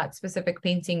on that specific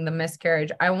painting, the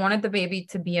miscarriage. I wanted the baby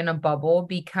to be in a bubble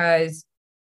because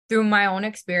through my own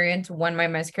experience, when my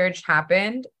miscarriage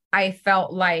happened, I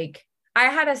felt like I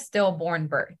had a stillborn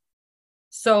birth.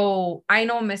 So I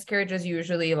know miscarriage is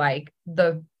usually like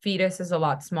the fetus is a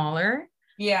lot smaller.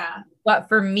 Yeah. But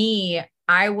for me,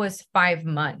 I was 5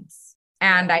 months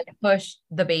and Yeah. I pushed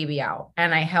the baby out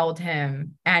and I held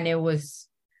him. And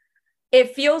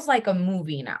it feels like a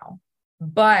movie now,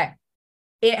 but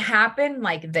it happened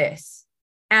like this.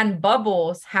 And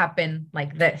bubbles happen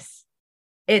like this.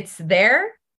 It's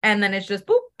there and then it's just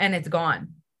boop and it's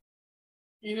gone.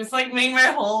 You just like made my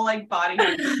whole like body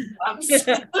have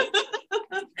goosebumps.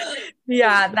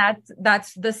 Yeah,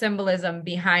 that's the symbolism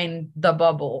behind the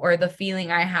bubble or the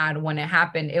feeling I had when it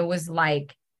happened. It was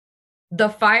like the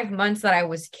 5 months that I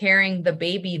was carrying the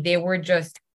baby, they were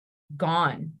just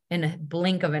gone in a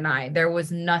blink of an eye. There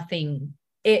was nothing.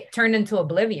 It turned into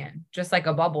oblivion, just like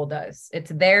a bubble does.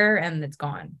 It's there and it's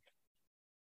gone.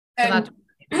 So that's,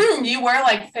 And you were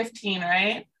like 15,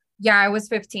 right? yeah, I was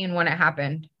 15 when it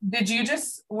happened. Were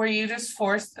you just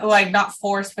forced, like not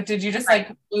forced, but did you just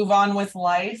like move on with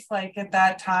life like at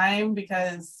that time?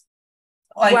 Because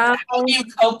like Well, how do you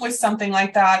cope with something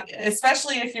like that,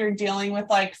 especially if you're dealing with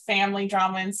like family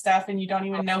drama and stuff and you don't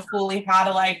even know fully how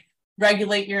to like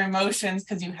regulate your emotions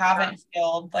because you haven't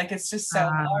healed. Like it's just so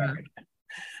uh, hard.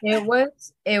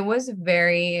 it was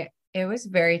very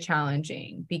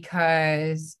challenging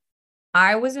because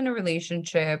I was in a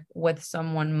relationship with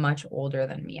someone much older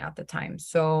than me at the time.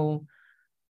 So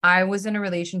I was in a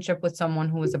relationship with someone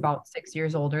who was about 6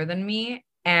 years older than me,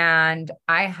 and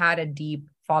I had a deep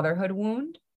fatherhood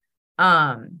wound,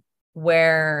 um,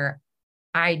 where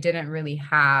I didn't really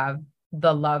have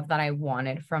the love that I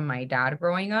wanted from my dad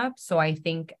growing up. So I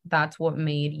think that's what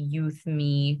made youth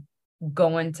me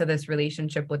go into this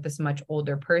relationship with this much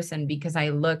older person because I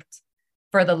looked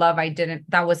for the love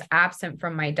that was absent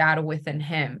from my dad within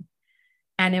him.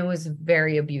 And it was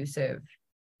very abusive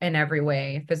in every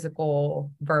way,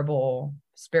 physical, verbal,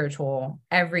 spiritual,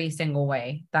 every single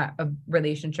way. That a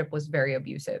relationship was very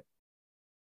abusive.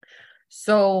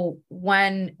 So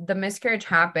when the miscarriage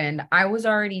happened, I was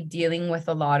already dealing with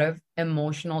a lot of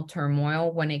emotional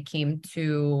turmoil when it came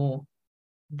to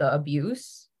the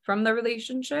abuse from the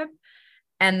relationship.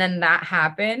 And then that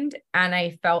happened, and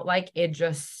I felt like it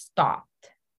just stopped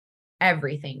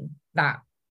everything that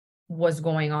was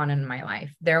going on in my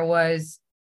life. There was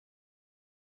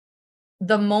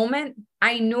the moment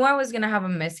I knew I was going to have a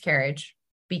miscarriage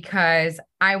because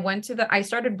I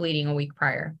started bleeding a week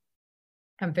prior.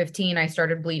 I'm 15. I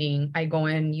started bleeding. I go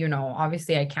in,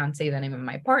 obviously I can't say the name of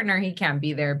my partner. He can't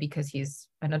be there because he's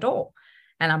an adult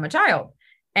and I'm a child.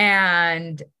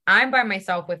 And I'm by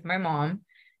myself with my mom.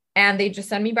 And they just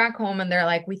send me back home and they're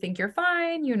like, we think you're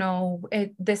fine.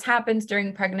 This happens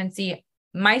during pregnancy.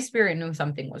 My spirit knew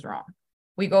something was wrong.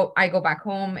 I go back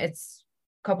home. It's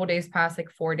a couple days past, like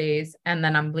 4 days, and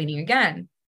then I'm bleeding again.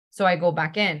 So I go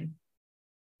back in.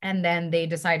 And then they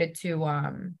decided to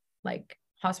like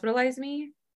hospitalize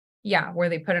me. Yeah, where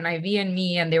they put an IV in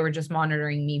me and they were just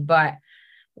monitoring me. But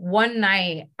one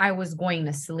night I was going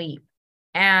to sleep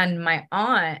and my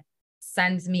aunt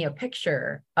sends me a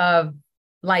picture of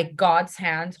like God's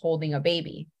hands holding a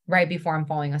baby right before I'm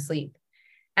falling asleep.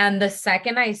 And the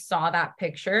second I saw that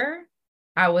picture,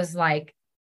 I was like,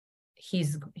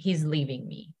 he's leaving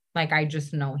me. Like, I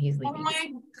just know he's Oh leaving me.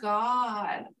 my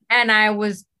God. And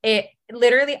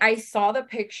I saw the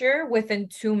picture within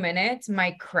 2 minutes.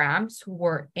 My cramps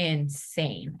were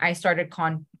insane. I started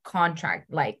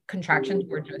contractions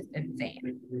were just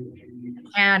insane.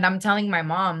 And I'm telling my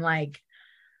mom, like,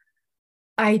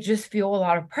 I just feel a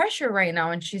lot of pressure right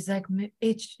now. And she's like,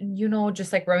 it's,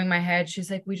 just like rubbing my head. She's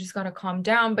like, we just got to calm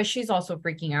down. But she's also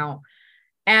freaking out.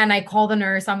 And I call the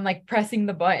nurse. I'm like pressing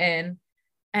the button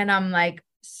and I'm like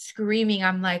screaming.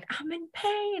 I'm like, I'm in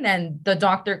pain. And the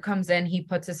doctor comes in. He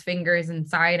puts his fingers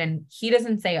inside and he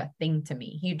doesn't say a thing to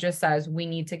me. He just says, we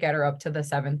need to get her up to the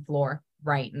 7th floor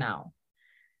right now.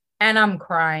 And I'm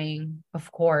crying,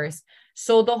 of course.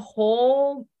 So the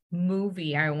whole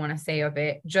movie, I want to say, of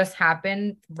it just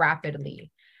happened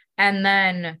rapidly. And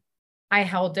then I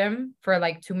held him for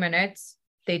like 2 minutes.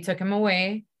 They took him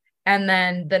away. And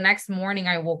then the next morning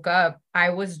I woke up, I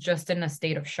was just in a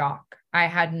state of shock. I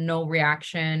had no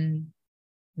reaction,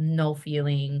 no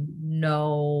feeling,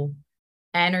 no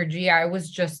energy. I was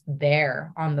just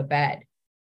there on the bed.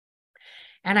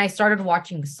 And I started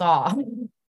watching Saw. Oh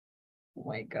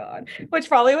my God. Which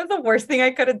probably was the worst thing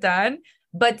I could have done.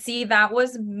 But see, that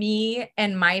was me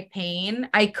and my pain.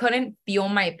 I couldn't feel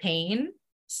my pain.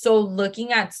 So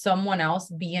looking at someone else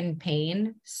be in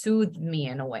pain soothed me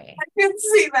in a way. I can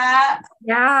see that.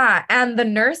 Yeah. And the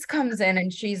nurse comes in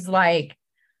and she's like,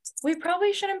 we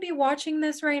probably shouldn't be watching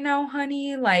this right now,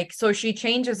 honey. Like, so she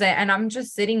changes it and I'm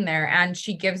just sitting there and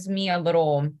she gives me a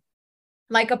little,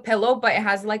 like a pillow, but it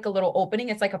has like a little opening.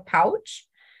 It's like a pouch.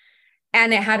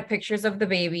 And it had pictures of the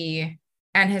baby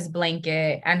and his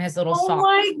blanket and his little Oh sock.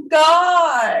 my Yeah.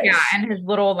 gosh. And his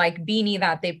little like beanie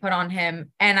that they put on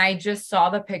him. And I just saw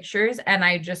the pictures and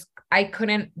I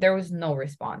couldn't, there was no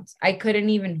response. I couldn't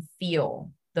even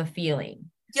feel the feeling.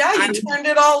 Yeah, I you turned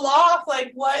it all off.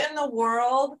 Like, what in the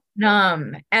world?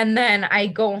 numb. And then I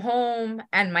go home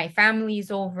and my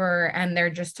family's over and they're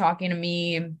just talking to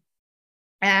me.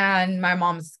 And my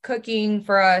mom's cooking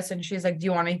for us. And she's like, do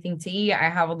you want anything to eat? I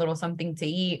have a little something to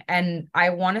eat. And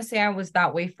I want to say I was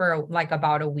that way for like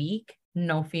about a week.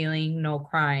 No feeling, no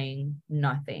crying,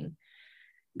 nothing.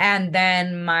 And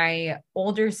then my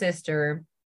older sister,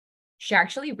 she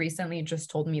actually recently just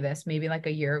told me this, maybe like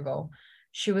a year ago.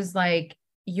 She was like,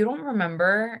 you don't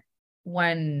remember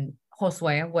when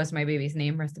Josue, was my baby's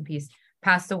name, rest in peace,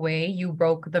 passed away, you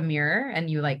broke the mirror and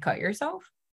you like cut yourself?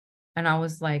 And I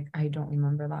was like, I don't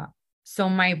remember that. So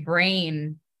my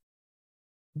brain,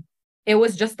 it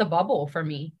was just a bubble for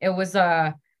me. It was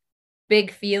a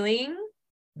big feeling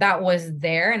that was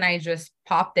there and I just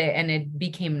popped it and it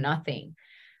became nothing.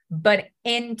 But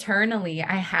internally,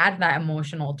 I had that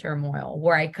emotional turmoil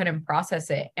where I couldn't process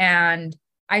it. And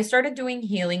I started doing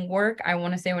healing work, I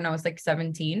want to say when I was like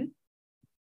 17.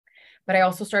 But I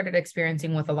also started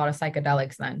experiencing with a lot of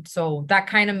psychedelics then. So that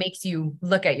kind of makes you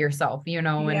look at yourself,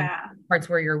 and Yeah. parts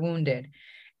where you're wounded.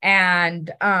 And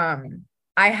I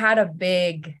had a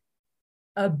big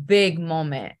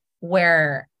moment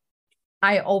where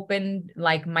I opened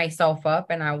like myself up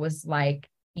and I was like,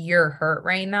 you're hurt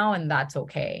right now and that's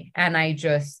okay. And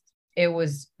it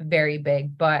was very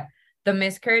big, but the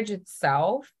miscarriage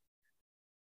itself,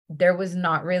 there was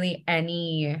not really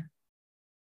any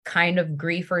kind of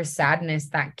grief or sadness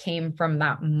that came from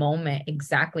that moment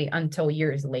exactly until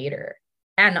years later.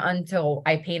 And until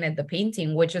I painted the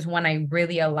painting, which is when I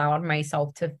really allowed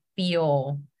myself to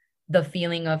feel the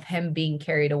feeling of him being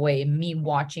carried away, me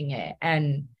watching it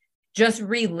and just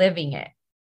reliving it.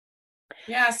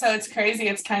 Yeah, so it's crazy.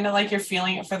 It's kind of like you're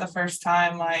feeling it for the first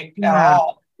time, like at Yeah.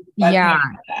 all. By Yeah.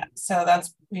 painting that. So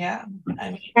that's, yeah.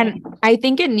 I mean, And I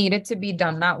think it needed to be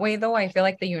done that way, though. I feel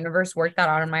like the universe worked that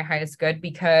out in my highest good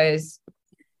because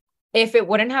if it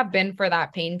wouldn't have been for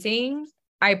that painting,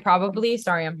 I probably,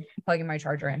 sorry, I'm plugging my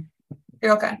charger in,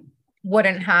 you're okay.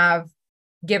 wouldn't have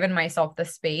given myself the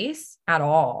space at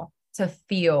all to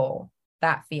feel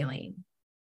that feeling.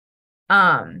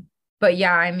 But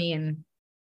yeah, I mean,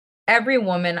 every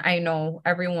woman I know,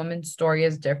 every woman's story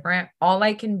is different. All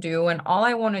I can do and all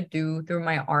I want to do through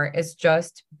my art is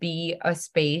just be a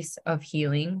space of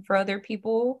healing for other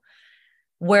people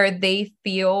where they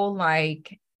feel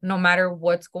like no matter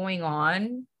what's going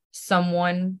on,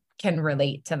 someone can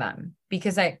relate to them.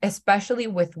 Because especially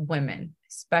with women,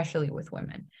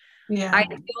 Yeah. I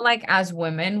feel like as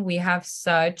women, we have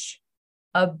such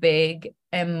a big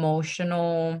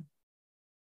emotional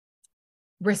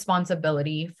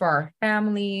responsibility for our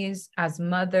families, as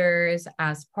mothers,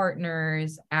 as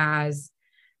partners, as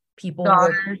people with,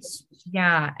 Daughters.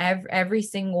 yeah, every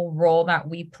single role that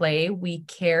we play, we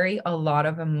carry a lot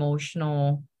of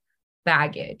emotional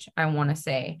baggage, I want to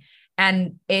say.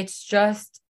 And it's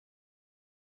just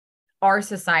our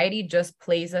society just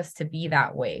plays us to be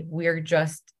that way. We're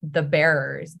just the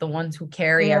bearers, the ones who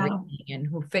carry everything and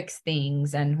who fix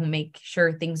things and who make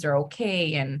sure things are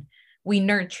okay. And we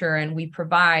nurture and we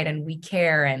provide and we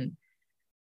care. And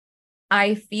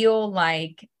I feel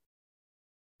like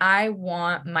I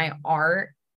want my art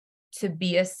to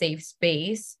be a safe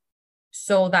space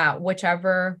so that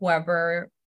whichever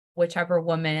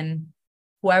woman,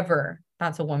 whoever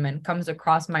that's a woman comes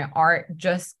across my art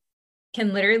just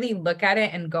can literally look at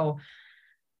it and go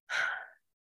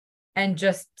and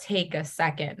just take a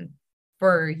second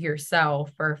for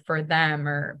yourself or for them,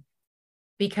 or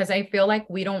because I feel like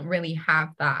we don't really have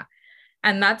that.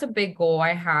 And that's a big goal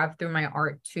I have through my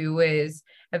art too, is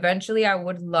eventually I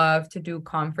would love to do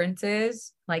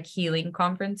conferences, like healing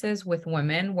conferences with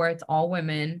women where it's all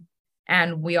women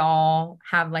and we all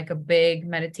have like a big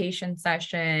meditation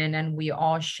session and we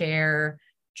all share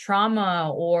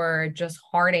trauma or just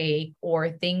heartache or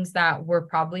things that we're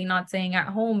probably not saying at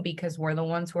home because we're the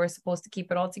ones who are supposed to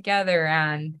keep it all together,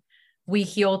 and we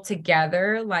heal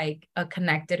together like a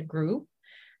connected group.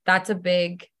 That's a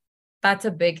big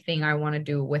thing I want to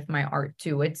do with my art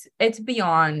too. It's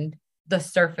beyond the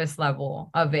surface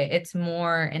level of it. It's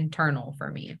more internal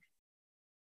for me.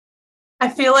 I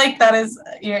feel like that is,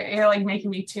 you're like making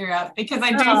me tear up, because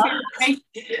I do feel like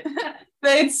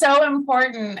that it's so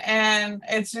important. And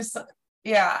it's just,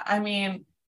 yeah, I mean,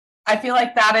 I feel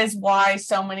like that is why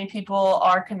so many people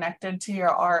are connected to your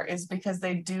art, is because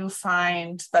they do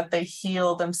find that they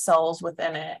heal themselves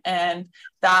within it. And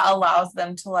that allows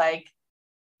them to like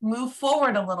move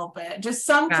forward a little bit, just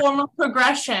some form of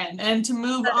progression, and to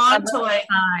move on to like,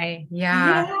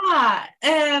 yeah.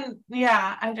 And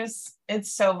yeah,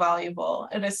 it's so valuable.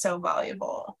 It is so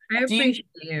valuable. I appreciate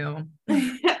you.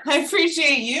 I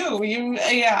appreciate you.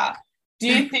 Yeah. Do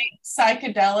you think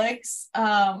psychedelics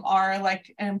are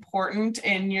like important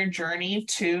in your journey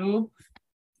to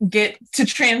get to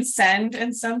transcend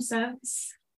in some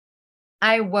sense?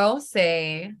 I will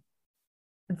say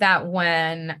that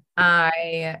when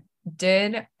I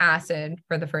did acid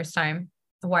for the first time,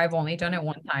 well, I've only done it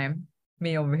one time,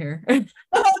 me over here.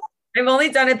 I've only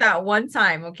done it that one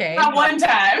time, okay? That one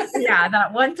time. Yeah,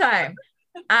 that one time.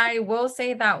 I will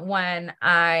say that when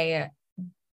I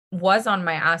was on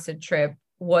my acid trip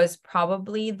was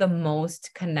probably the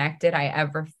most connected I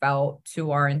ever felt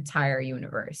to our entire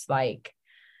universe. Like,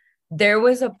 there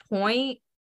was a point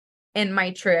in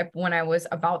my trip when I was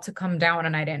about to come down,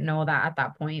 and I didn't know that at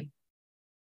that point,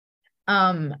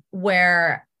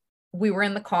 where we were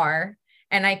in the car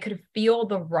and I could feel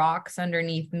the rocks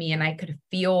underneath me, and I could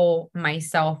feel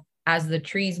myself as the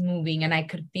trees moving, and I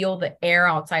could feel the air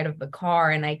outside of the car,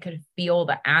 and I could feel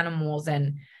the animals.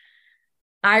 And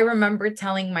I remember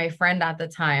telling my friend at the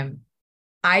time,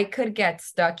 I could get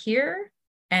stuck here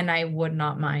and I would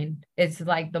not mind. It's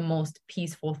like the most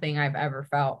peaceful thing I've ever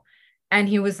felt. And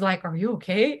he was like, "Are you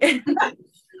okay?"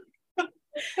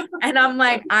 And I'm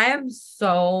like, I am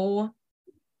so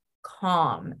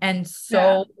calm and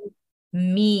so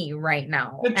me right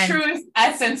now. The truest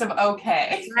essence of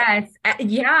okay. Yes.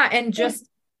 Yeah. And just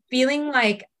feeling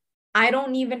like I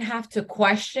don't even have to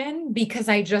question because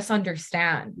I just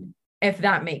understand, if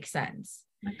that makes sense.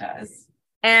 It does.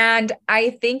 And I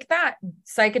think that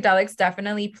psychedelics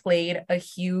definitely played a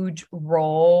huge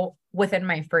role within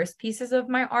my first pieces of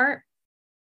my art.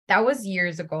 That was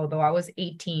years ago, though. I was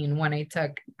 18 when I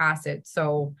took acid.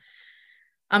 So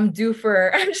I'm due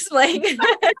for, I'm just like.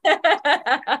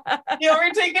 You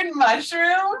were taking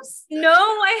mushrooms? No,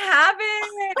 I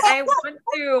haven't. I want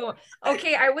to.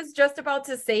 Okay, I was just about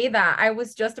to say that. I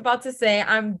was just about to say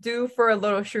I'm due for a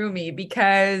little shroomy,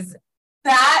 because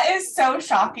that is so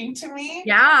shocking to me.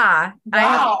 Yeah.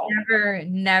 Wow. I have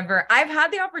never, I've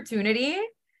had the opportunity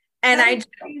and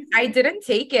I didn't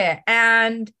take it.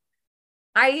 And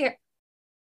I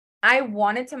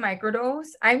wanted to microdose.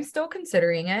 I'm still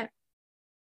considering it.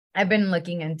 I've been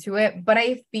looking into it, but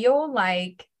I feel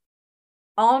like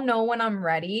I'll know when I'm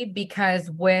ready,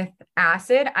 because with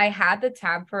acid, I had the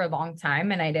tab for a long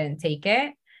time and I didn't take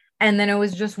it. And then it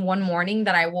was just one morning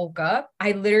that I woke up.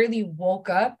 I literally woke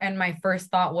up and my first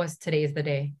thought was, today's the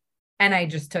day. And I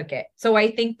just took it. So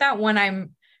I think that when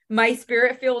my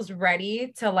spirit feels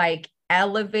ready to like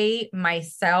elevate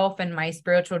myself and my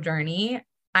spiritual journey,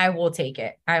 I will take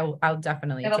it. I'll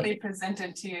definitely it'll be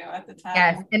presented to you at the time.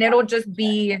 Yes. And it'll just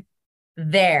be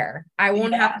there. I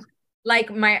won't have, like,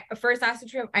 my first acid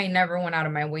trip, I never went out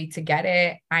of my way to get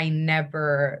it. I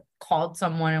never called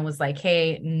someone and was like,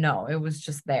 hey, no, it was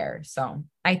just there. So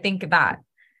I think that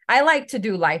I like to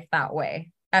do life that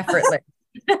way, effortless.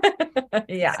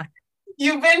 Yeah.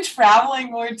 You've been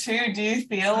traveling more too. Do you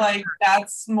feel like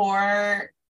that's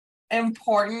more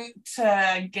important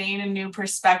to gain a new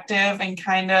perspective, and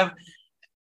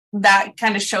that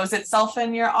kind of shows itself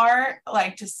in your art,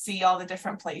 like to see all the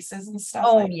different places and stuff?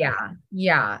 Oh, yeah.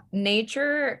 Yeah.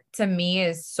 Nature to me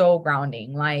is so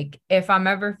grounding. Like, if I'm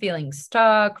ever feeling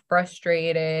stuck,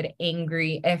 frustrated,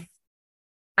 angry, if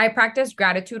I practice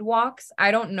gratitude walks,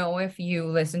 I don't know if you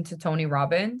listen to Tony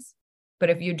Robbins, but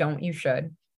if you don't, you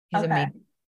should. He's amazing.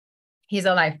 He's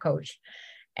a life coach.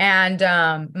 And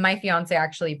my fiance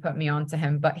actually put me on to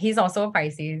him, but he's also a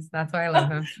Pisces. That's why I love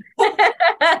him.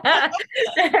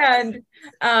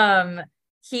 And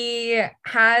he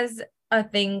has a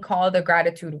thing called a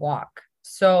gratitude walk.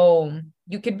 So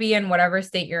you could be in whatever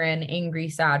state you're in, angry,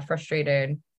 sad,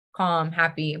 frustrated, calm,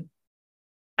 happy.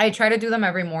 I try to do them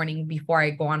every morning before I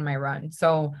go on my run.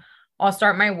 So I'll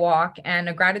start my walk, and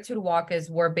a gratitude walk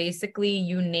is where basically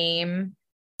you name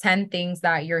 10 things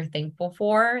that you're thankful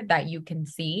for that you can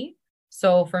see.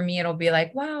 So for me, it'll be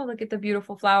like, wow, look at the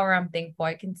beautiful flower. I'm thankful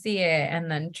I can see it. And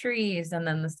then trees, and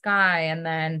then the sky. And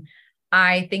then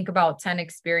I think about 10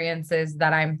 experiences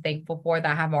that I'm thankful for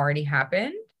that have already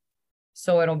happened.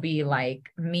 So it'll be like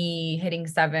me hitting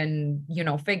 7,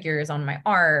 figures on my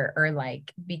art, or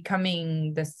like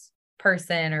becoming this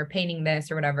person, or painting this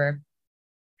or whatever.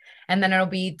 And then it'll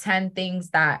be 10 things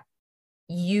that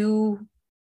you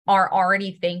are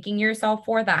already thanking yourself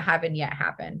for that haven't yet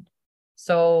happened.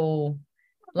 So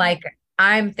like,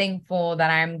 I'm thankful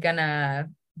that I'm gonna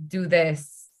do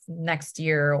this next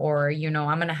year, or,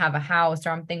 I'm gonna have a house, or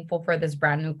I'm thankful for this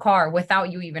brand new car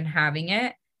without you even having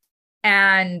it.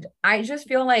 And I just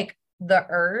feel like the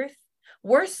earth,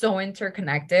 we're so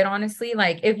interconnected, honestly.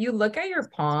 Like if you look at your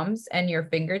palms and your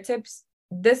fingertips,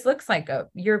 this looks like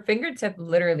your fingertip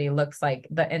literally looks like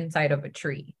the inside of a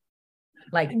tree.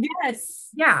 Like, yes,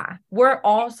 yeah, we're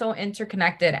all so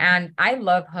interconnected. And I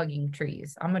love hugging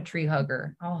trees. I'm a tree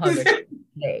hugger. I'll hug a tree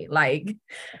today. Like,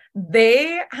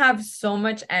 they have so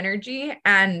much energy,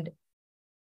 and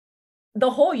the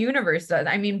whole universe does.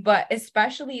 I mean, but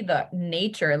especially the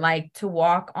nature, like to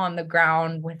walk on the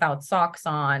ground without socks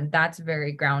on, that's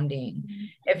very grounding.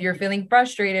 If you're feeling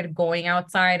frustrated, going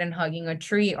outside and hugging a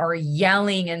tree, or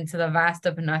yelling into the vast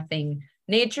of nothing,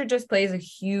 nature just plays a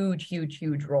huge, huge,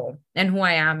 huge role in who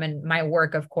I am and my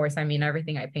work. Of course, I mean,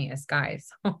 everything I paint is skies.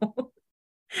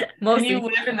 Mostly. And you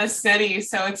live in the city,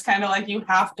 so it's kind of like you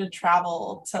have to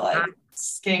travel to like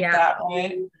escape that,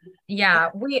 right? Yeah,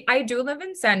 I do live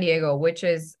in San Diego, which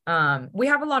is we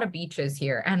have a lot of beaches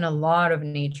here and a lot of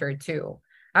nature too.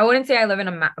 I wouldn't say I live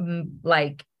in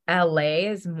like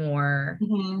LA is more,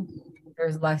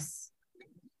 there's less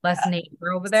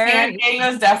nature over there. San Diego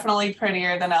is definitely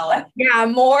prettier than LA. Yeah,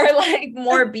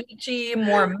 more beachy,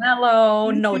 more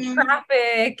mellow, no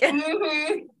traffic.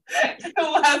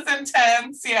 Less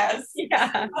intense, yes.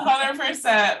 Yeah.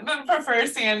 100%. But prefer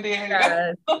San Diego.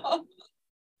 Yes.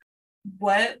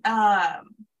 What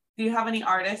do you have any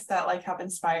artists that like have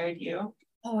inspired you?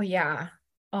 Oh yeah.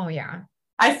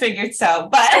 I figured so,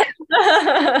 but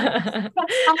I'd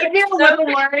be a little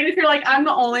worried if you're like, I'm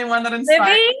the only one that inspired.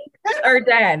 Living or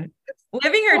dead?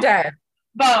 Living or dead?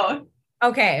 Both.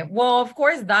 Okay. Well, of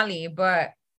course, Dali,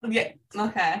 but yeah,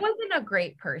 okay. He wasn't a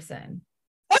great person.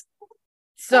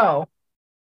 So,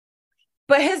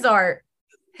 but his art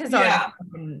is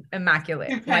immaculate.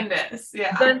 Stupendous.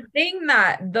 Like, the thing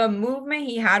that the movement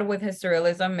he had with his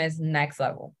surrealism is next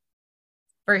level,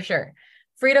 for sure.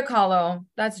 Frida Kahlo,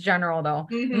 that's general though.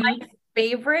 My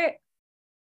favorite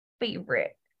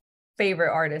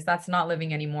artist that's not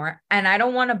living anymore, and I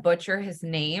don't want to butcher his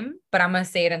name, but I'm gonna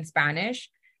say it in Spanish.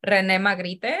 René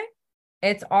Magritte.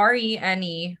 It's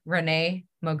Rene René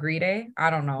Magritte. I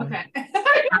don't know. Okay.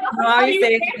 How you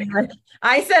say it?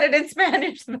 I said it in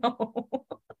Spanish though.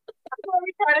 Let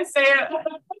me try to say it.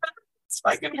 It's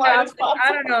fucking hard as possible.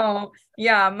 I don't know.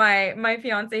 Yeah, my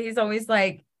fiance, he's always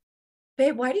like,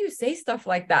 babe, why do you say stuff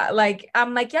like that? Like,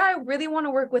 I'm like, yeah, I really want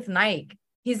to work with Nike.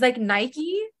 He's like,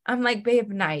 Nike? I'm like, babe,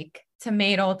 Nike.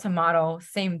 Tomato,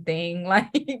 same thing.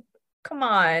 Like, come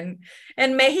on.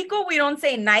 In Mexico, we don't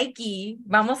say Nike.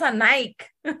 Vamos a Nike.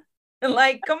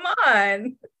 Like, come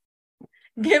on.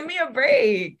 Give me a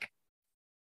break.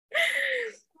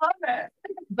 Love it.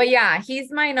 But yeah, he's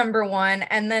my number one.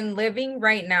 And then living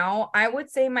right now, I would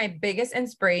say my biggest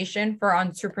inspiration for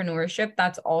entrepreneurship,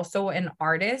 that's also an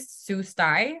artist, Sue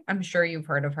Stai. I'm sure you've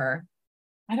heard of her.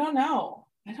 I don't know.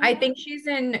 I think she's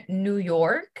in New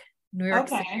York City,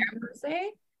 I would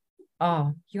say.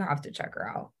 Oh, you have to check her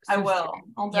out. I will.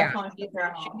 I'll definitely check her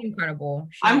out. She's incredible.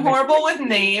 I'm horrible with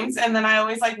names, and then I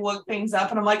always like look things up,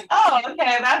 and I'm like, oh,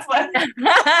 okay, that's what.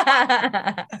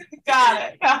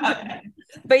 Got it.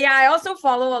 But yeah, I also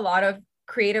follow a lot of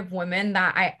creative women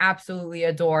that I absolutely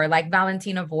adore, like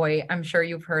Valentina Voigt. I'm sure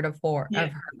you've heard of her.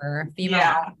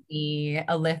 Female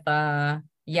Alitha.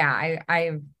 Yeah,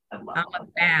 I'm a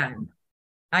fan.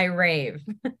 I rave.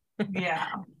 Yeah.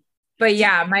 But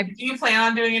yeah, do you plan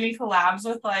on doing any collabs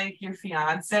with like your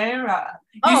fiance? You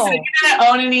said you didn't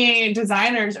own any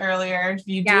designers earlier.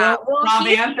 You do Rob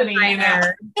Anthony,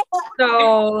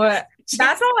 So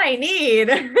that's all I need.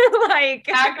 Like,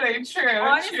 exactly, true.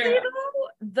 Honestly, true. Though,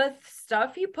 the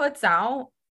stuff he puts out,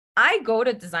 I go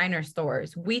to designer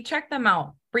stores. We check them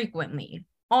out frequently,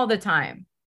 all the time.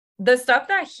 The stuff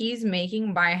that he's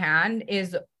making by hand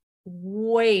is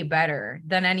way better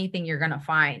than anything you're gonna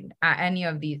find at any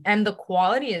of these, and the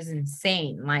quality is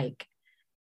insane. Like,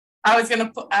 I was gonna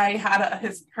put. I had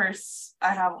his purse.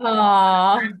 I have.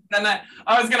 Aww. Then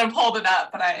I was gonna pull it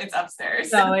up, but it's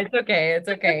upstairs. No, it's okay. It's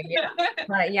okay. Yeah.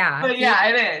 But yeah. But yeah,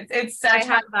 it is. It's such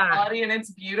high that. quality and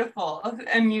it's beautiful.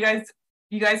 And you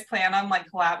guys plan on like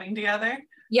collabing together?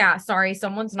 Yeah. Sorry,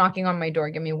 someone's knocking on my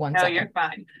door. Give me one No, second. you're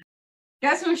fine.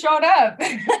 Guess who showed up?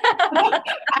 As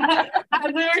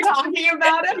we were talking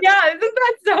about it. Yeah, isn't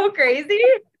that so crazy?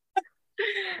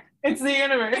 It's the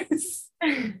universe.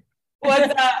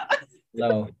 What's up?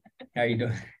 Hello. How are you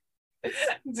doing?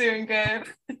 Doing good.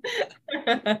 You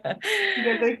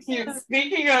guys are cute.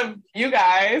 Speaking of you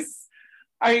guys,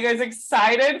 are you guys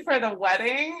excited for the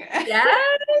wedding?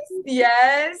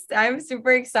 Yes, I'm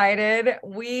super excited.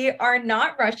 We are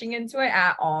not rushing into it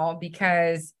at all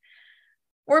because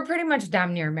we're pretty much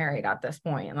damn near married at this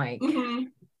point. Like,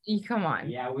 come on.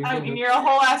 Yeah, I mean, you're a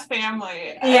whole ass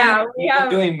family. Yeah, we're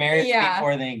doing marriage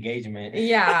before the engagement.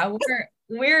 Yeah,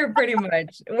 we're pretty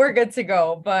much we're good to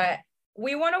go, but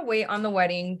we want to wait on the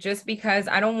wedding just because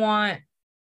I don't want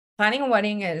planning a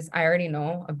wedding is, I already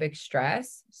know, a big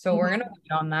stress. So we're gonna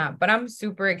wait on that. But I'm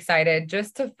super excited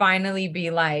just to finally be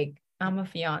like, I'm a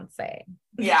fiance.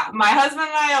 Yeah, my husband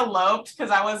and I eloped because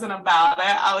I wasn't about it.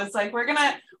 I was like, we're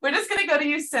just gonna go to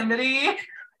Yosemite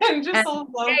and just elope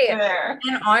there.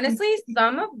 And honestly,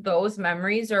 some of those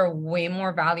memories are way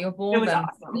more valuable than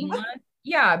awesome.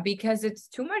 Yeah, because it's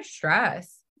too much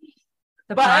stress.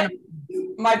 But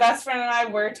my best friend and I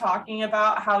were talking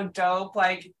about how dope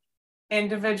like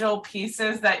individual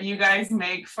pieces that you guys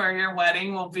make for your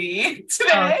wedding will be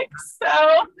today.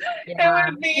 So it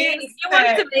would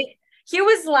be he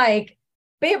was like,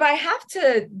 babe, I have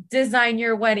to design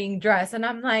your wedding dress. And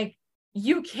I'm like,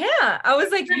 you can't. I was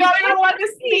like, you don't even want to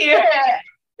see it.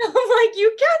 I'm like,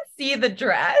 you can't see the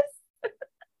dress.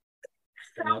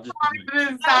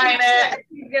 Design it.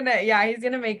 He's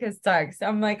gonna make his tux.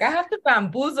 I'm like, I have to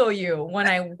bamboozle you when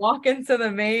I walk into the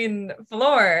main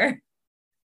floor.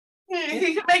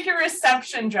 He could make your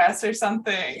reception dress or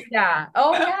something. Yeah.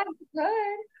 Oh yeah,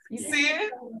 you could. See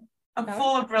it? I'm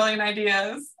full of brilliant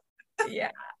ideas.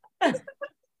 Yeah. I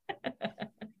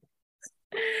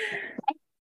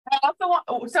also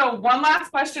so one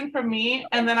last question from me,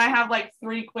 and then I have like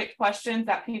 3 quick questions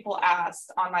that people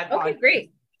asked on my podcast. Okay,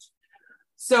 great.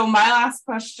 So my last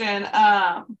question,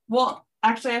 well,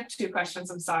 actually I have 2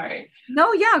 questions. I'm sorry.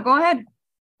 No, yeah, go ahead.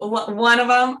 One of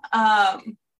them,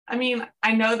 I mean,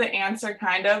 I know the answer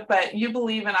kind of, but you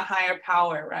believe in a higher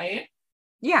power, right?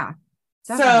 Yeah.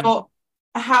 Definitely. So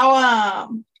how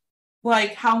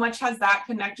much has that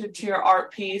connected to your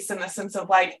art piece in the sense of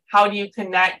like, how do you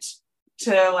connect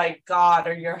to like God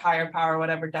or your higher power,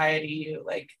 whatever deity you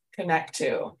like connect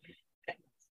to?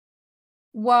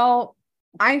 Well,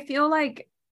 I feel like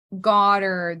God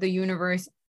or the universe,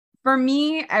 for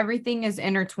me, everything is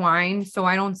intertwined. So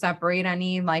I don't separate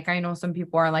any. Like, I know some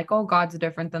people are like, oh, God's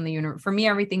different than the universe. For me,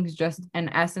 everything's just an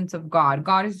essence of God.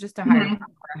 God is just a higher power,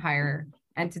 a higher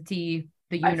entity,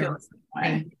 the universe,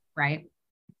 right?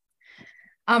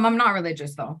 I'm not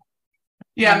religious though.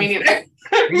 Yeah, me neither.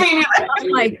 I'm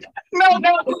like, no.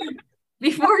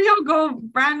 Before you go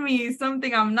brand me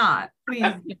something I'm not,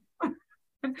 please.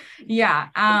 Yeah.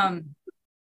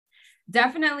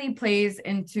 Definitely plays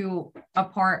into a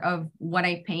part of what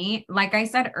I paint. Like I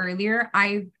said earlier,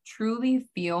 I truly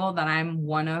feel that I'm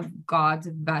one of God's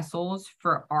vessels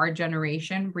for our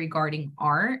generation regarding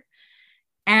art.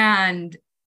 And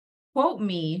quote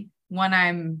me when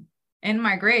I'm in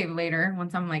my grave later,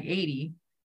 once I'm like 80,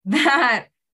 that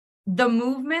the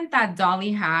movement that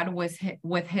Dolly had was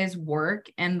with his work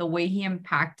and the way he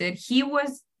impacted, he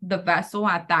was the vessel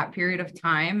at that period of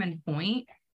time and point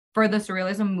for the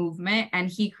surrealism movement, and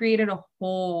he created a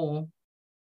whole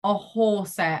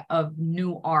set of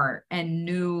new art and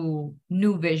new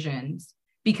visions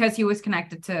because he was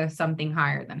connected to something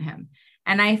higher than him.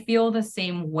 And I feel the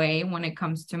same way when it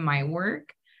comes to my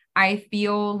work. I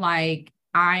feel like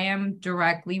I am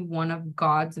directly one of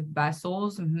God's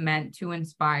vessels meant to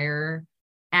inspire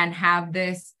and have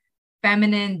this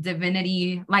feminine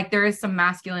divinity. Like there is some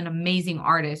masculine, amazing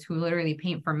artists who literally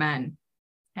paint for men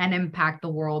and impact the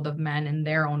world of men in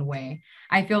their own way.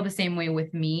 I feel the same way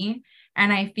with me.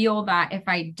 And I feel that if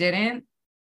I didn't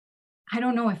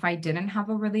have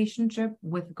a relationship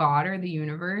with God or the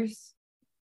universe,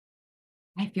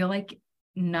 I feel like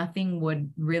nothing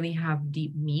would really have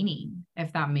deep meaning,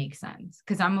 if that makes sense.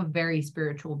 Because I'm a very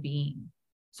spiritual being.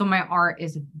 So my art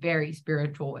is very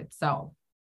spiritual itself.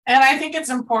 And I think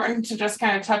it's important to just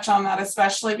kind of touch on that,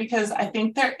 especially because I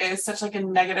think there is such like a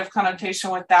negative connotation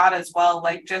with that as well.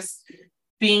 Like just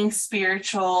being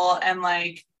spiritual and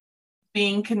like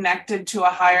being connected to a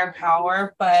higher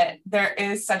power, but there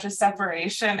is such a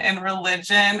separation in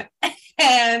religion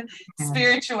and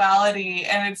spirituality,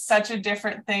 and it's such a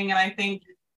different thing. And I think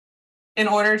in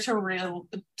order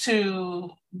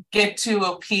to get to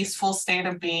a peaceful state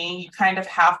of being, you kind of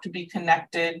have to be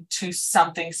connected to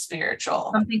something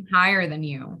spiritual, something higher than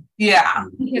you. Yeah.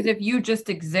 Because if you just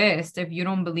exist, if you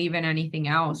don't believe in anything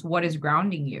else, what is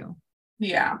grounding you?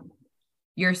 Yeah.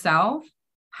 Yourself?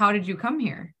 How did you come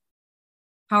here?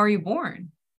 How are you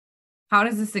born? How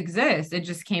does this exist? It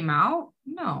just came out?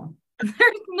 No.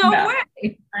 There's no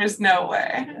way. There's no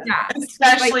way. Yeah.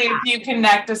 Especially if you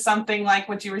connect to something like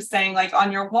what you were saying, like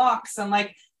on your walks and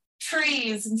like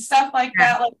trees and stuff like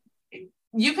that. Like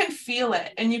you can feel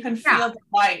it, and you can feel the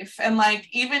life. And like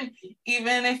even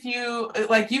if you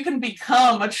like, you can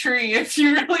become a tree if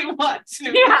you really want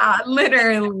to. Yeah,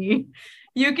 literally.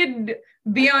 You could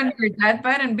be on your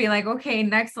deathbed and be like, okay,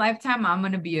 next lifetime, I'm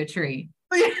going to be a tree.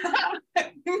 Yeah,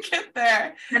 get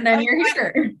there. And then you're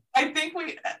here. I think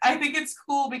it's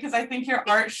cool because I think your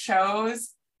art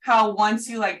shows how once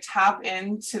you like tap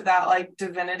into that like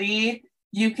divinity,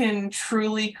 you can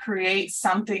truly create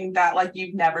something that like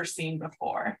you've never seen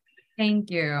before.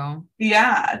 Thank you.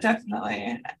 Yeah,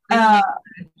 definitely. My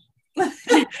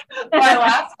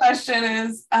last question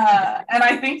is, and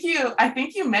I think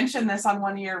you mentioned this on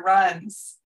one of your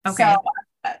runs. Okay. So,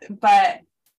 but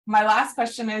my last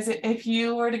question is, if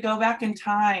you were to go back in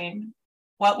time,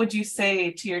 what would you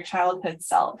say to your childhood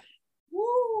self?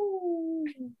 Woo.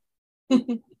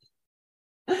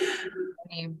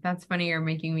 That's funny. You're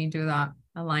making me do that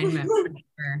alignment. For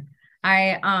sure.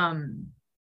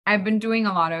 I've been doing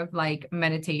a lot of like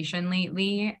meditation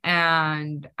lately,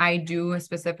 and I do a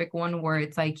specific one where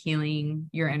it's like healing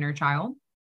your inner child.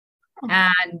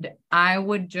 And I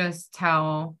would just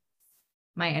tell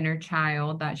my inner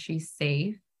child that she's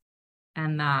safe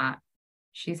and that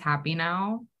she's happy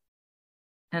now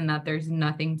and that there's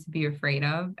nothing to be afraid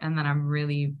of, and that I'm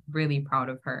really, really proud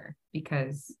of her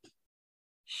because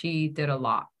she did a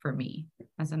lot for me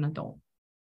as an adult.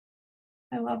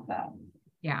 I love that.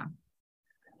 Yeah.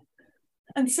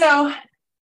 And so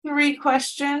 3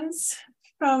 questions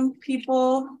from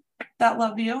people that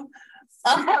love you.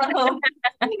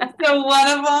 So one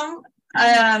of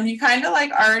them, you kind of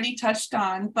like already touched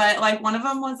on, but like one of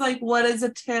them was like, what is a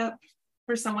tip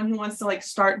for someone who wants to like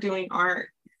start doing art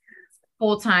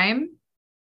full time?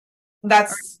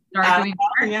 That's start doing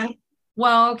art? Yeah.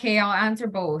 Well, okay, I'll answer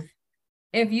both.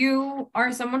 If you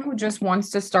are someone who just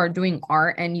wants to start doing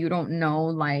art and you don't know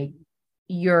like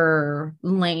your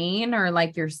lane or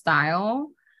like your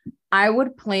style, I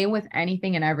would play with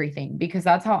anything and everything, because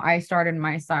that's how I started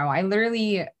my style. I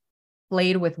literally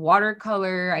played with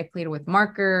watercolor, I played with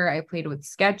marker, I played with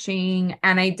sketching,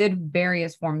 and I did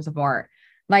various forms of art.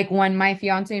 Like when my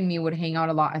fiance and me would hang out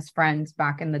a lot as friends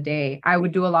back in the day, I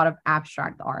would do a lot of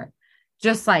abstract art,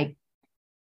 just like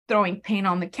throwing paint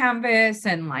on the canvas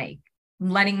and like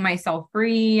letting myself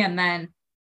free. And then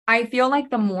I feel like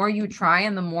the more you try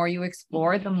and the more you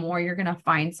explore, the more you're going to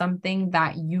find something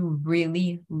that you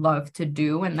really love to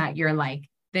do. And that you're like,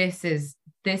 this is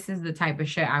the type of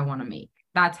shit I want to make.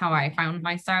 That's how I found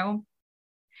my style.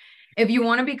 If you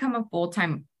want to become a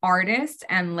full-time artist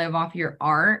and live off your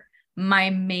art, my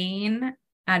main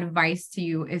advice to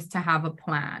you is to have a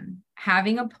plan.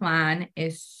 Having a plan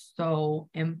is so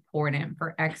important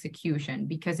for execution,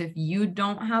 because if you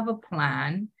don't have a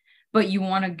plan, but you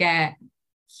want to get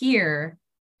here,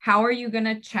 how are you going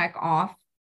to check off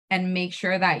and make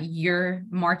sure that you're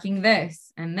marking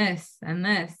this and this and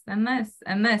this and this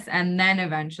and this, and then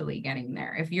eventually getting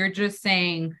there? If you're just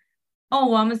saying, oh,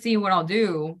 well, I'm going to see what I'll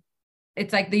do,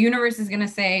 it's like the universe is going to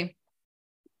say,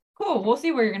 cool, we'll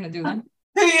see what you're going to do then.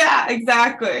 Yeah,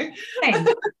 exactly. Hey,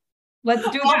 let's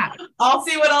do that. I'll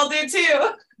see what I'll do too.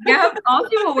 Yep, I'll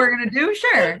see what we're going to do,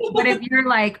 sure. But if you're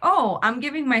like, oh, I'm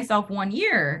giving myself 1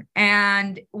 year,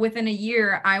 and within a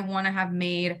year, I want to have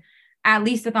made at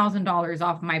least $1,000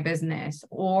 off my business,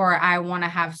 or I want to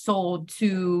have sold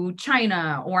to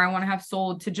China, or I want to have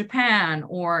sold to Japan,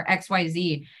 or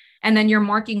XYZ. And then you're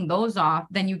marking those off,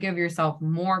 then you give yourself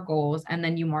more goals, and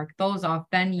then you mark those off,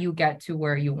 then you get to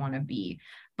where you want to be.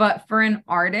 But for an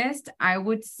artist, I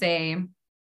would say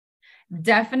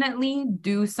definitely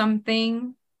do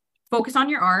something, focus on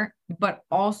your art, but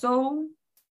also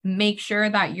make sure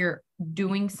that you're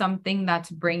doing something that's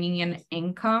bringing in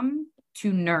income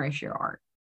to nourish your art.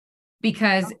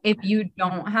 Because if you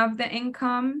don't have the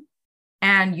income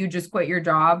and you just quit your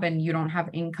job and you don't have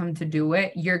income to do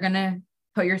it, you're going to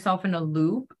put yourself in a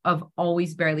loop of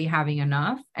always barely having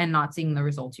enough and not seeing the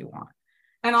results you want.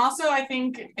 And also, I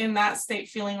think in that state,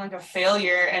 feeling like a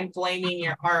failure and blaming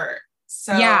your art.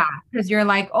 So yeah, because you're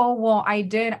like, oh, well, I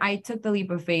took the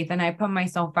leap of faith and I put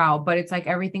myself out, but it's like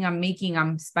everything I'm making,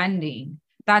 I'm spending.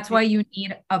 That's why you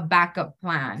need a backup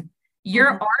plan.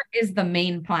 Your Mhm. art is the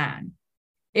main plan.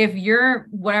 If you're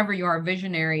whatever you are,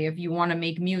 visionary, if you want to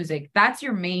make music, that's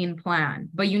your main plan,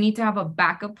 but you need to have a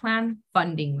backup plan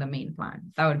funding the main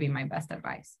plan. That would be my best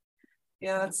advice.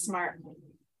 Yeah, that's smart.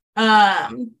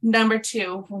 Number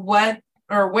 2, what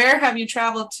or where have you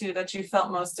traveled to that you felt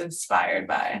most inspired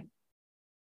by?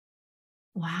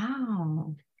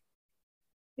 Wow.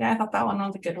 Yeah, I thought that one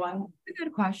was a good one. That's a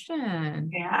good question.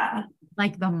 Yeah.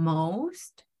 Like the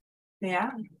most?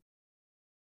 Yeah.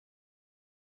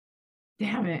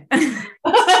 Damn it. I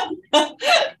have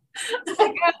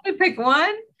to pick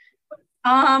one.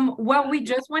 Well, we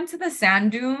just went to the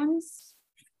sand dunes,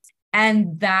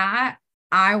 and that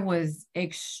I was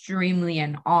extremely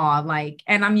in awe. Like,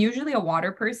 and I'm usually a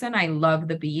water person. I love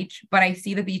the beach, but I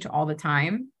see the beach all the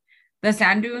time. The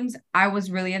sand dunes, I was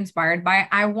really inspired by.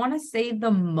 I want to say the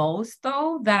most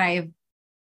though that I've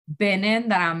been in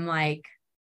that I'm like,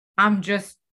 I'm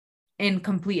just in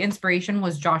complete inspiration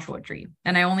was Joshua Tree.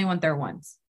 And I only went there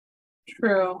once.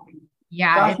 True.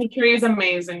 Yeah. Joshua Tree is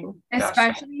amazing.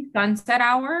 Especially sunset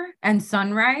hour and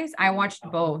sunrise. I watched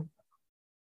both.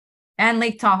 And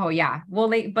Lake Tahoe, yeah.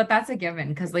 Well, but that's a given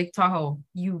because Lake Tahoe,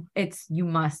 you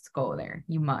must go there.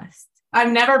 You must.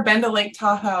 I've never been to Lake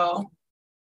Tahoe.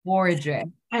 Gorgeous.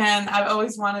 And I've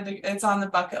always wanted to, it's on the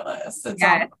bucket list. It's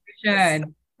yes, on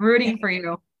should. Rooting for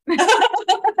you.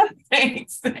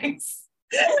 Thanks.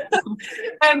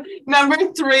 And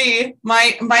number 3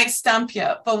 might stump you,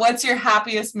 but what's your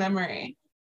happiest memory?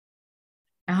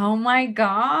 Oh my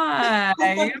God.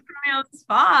 You put me on the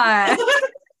spot.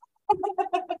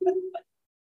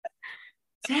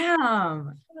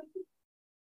 Damn.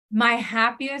 My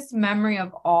happiest memory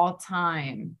of all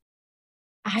time.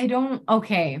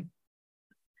 Okay.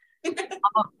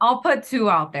 I'll put 2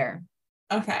 out there.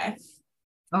 Okay.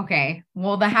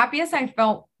 Well, the happiest I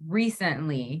felt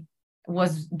recently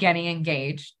was getting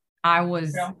engaged. I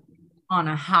was on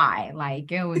a high.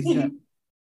 Like it was just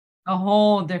a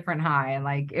whole different high.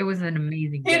 Like it was an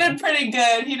amazing He did pretty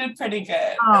good.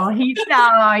 Oh,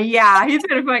 yeah, he's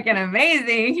been fucking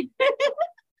amazing.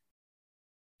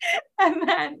 And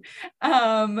then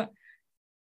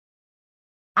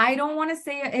I don't want to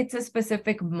say it's a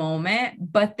specific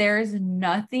moment, but there's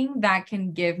nothing that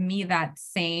can give me that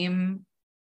same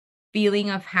feeling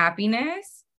of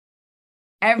happiness.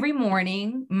 Every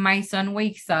morning, my son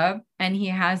wakes up and he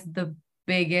has the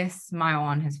biggest smile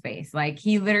on his face. Like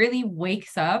he literally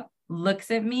wakes up, looks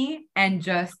at me, and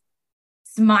just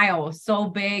smiles so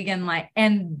big and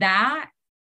that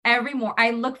every morning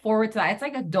I look forward to that. It's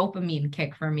like a dopamine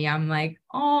kick for me. I'm like,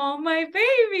 oh, my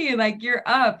baby, like you're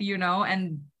up,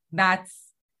 and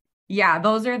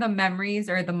those are the memories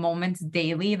or the moments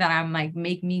daily that I'm like,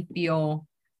 make me feel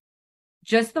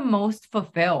just the most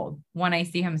fulfilled when I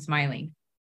see him smiling.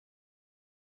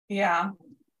 Yeah,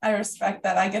 I respect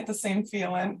that. I get the same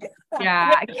feeling.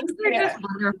 Yeah, kids are just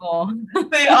wonderful.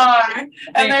 They are.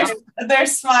 And their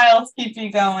smiles keep you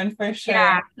going for sure.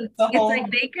 Yeah, it's like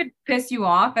they could piss you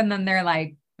off and then you're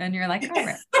like, all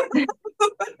right.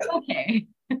 Okay.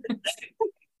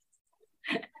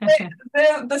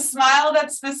 The smile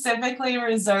that's specifically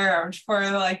reserved for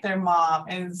like their mom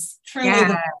is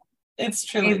truly it's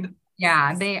truly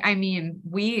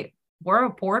we're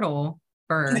a portal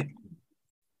for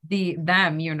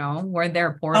them, we're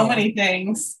their portal. So many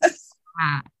things.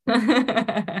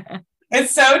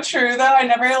 It's so true though. I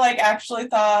never like actually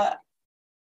thought,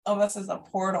 oh, this is a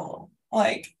portal.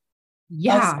 Like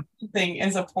thing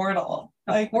is a portal.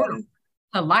 A portal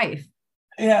to life.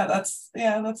 Yeah, that's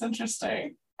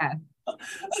interesting. Yeah.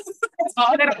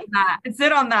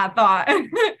 Sit on that thought.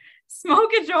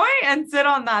 Smoke a joint and sit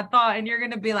on that thought, and you're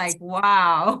gonna be like,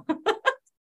 wow. Well,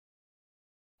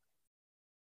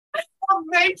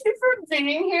 thank you for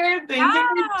being here. Thank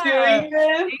you for doing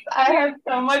this. I had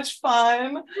so much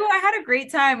fun. I had a great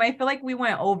time. I feel like we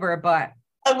went over, but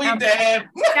we did.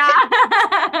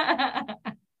 Yeah.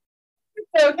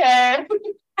 It's okay.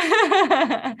 Do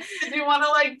you want to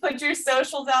like put your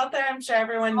socials out there? I'm sure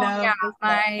everyone knows. Yeah,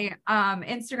 my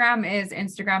Instagram is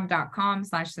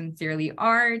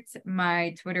instagram.com/sincerelyart.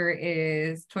 My Twitter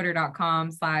is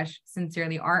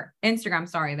twitter.com/sincerelyart. Instagram,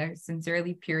 sorry, there's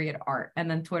sincerely.art. And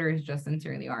then Twitter is just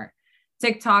sincerelyart.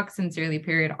 TikTok,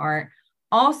 sincerely.art.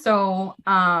 Also,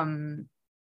 I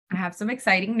have some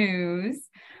exciting news.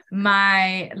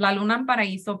 My La Luna en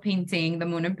Paraíso painting, The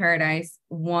Moon in Paradise,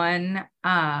 won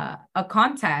a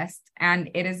contest, and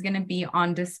it is going to be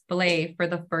on display for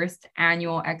the first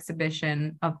annual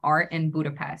exhibition of art in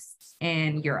Budapest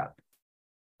in Europe.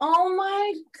 Oh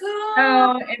my So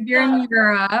God. if you're in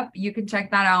Europe, you can check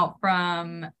that out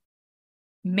from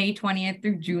May 20th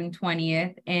through June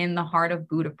 20th in the heart of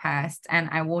Budapest. And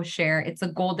I will share, it's a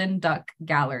Golden Duck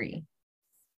gallery.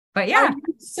 But yeah. I'm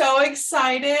so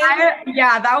excited.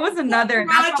 Yeah, that was another.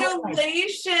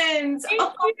 Congratulations.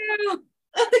 Thank you.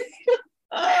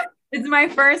 It's my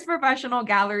first professional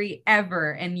gallery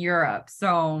ever in Europe.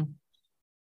 So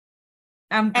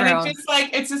I'm thrilled. And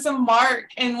it's just a mark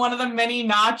in one of the many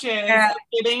notches of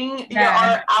getting your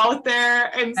art out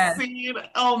there and seeing.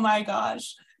 Oh my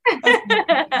gosh.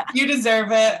 You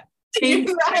deserve it.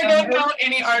 I don't know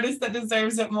any artist that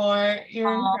deserves it more.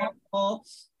 You're incredible.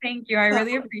 Thank you. I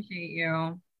really appreciate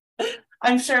you.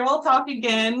 I'm sure we'll talk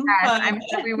again. Yes, I'm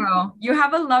sure we will. You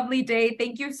have a lovely day.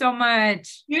 Thank you so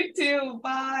much. You too.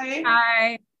 Bye.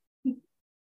 Bye.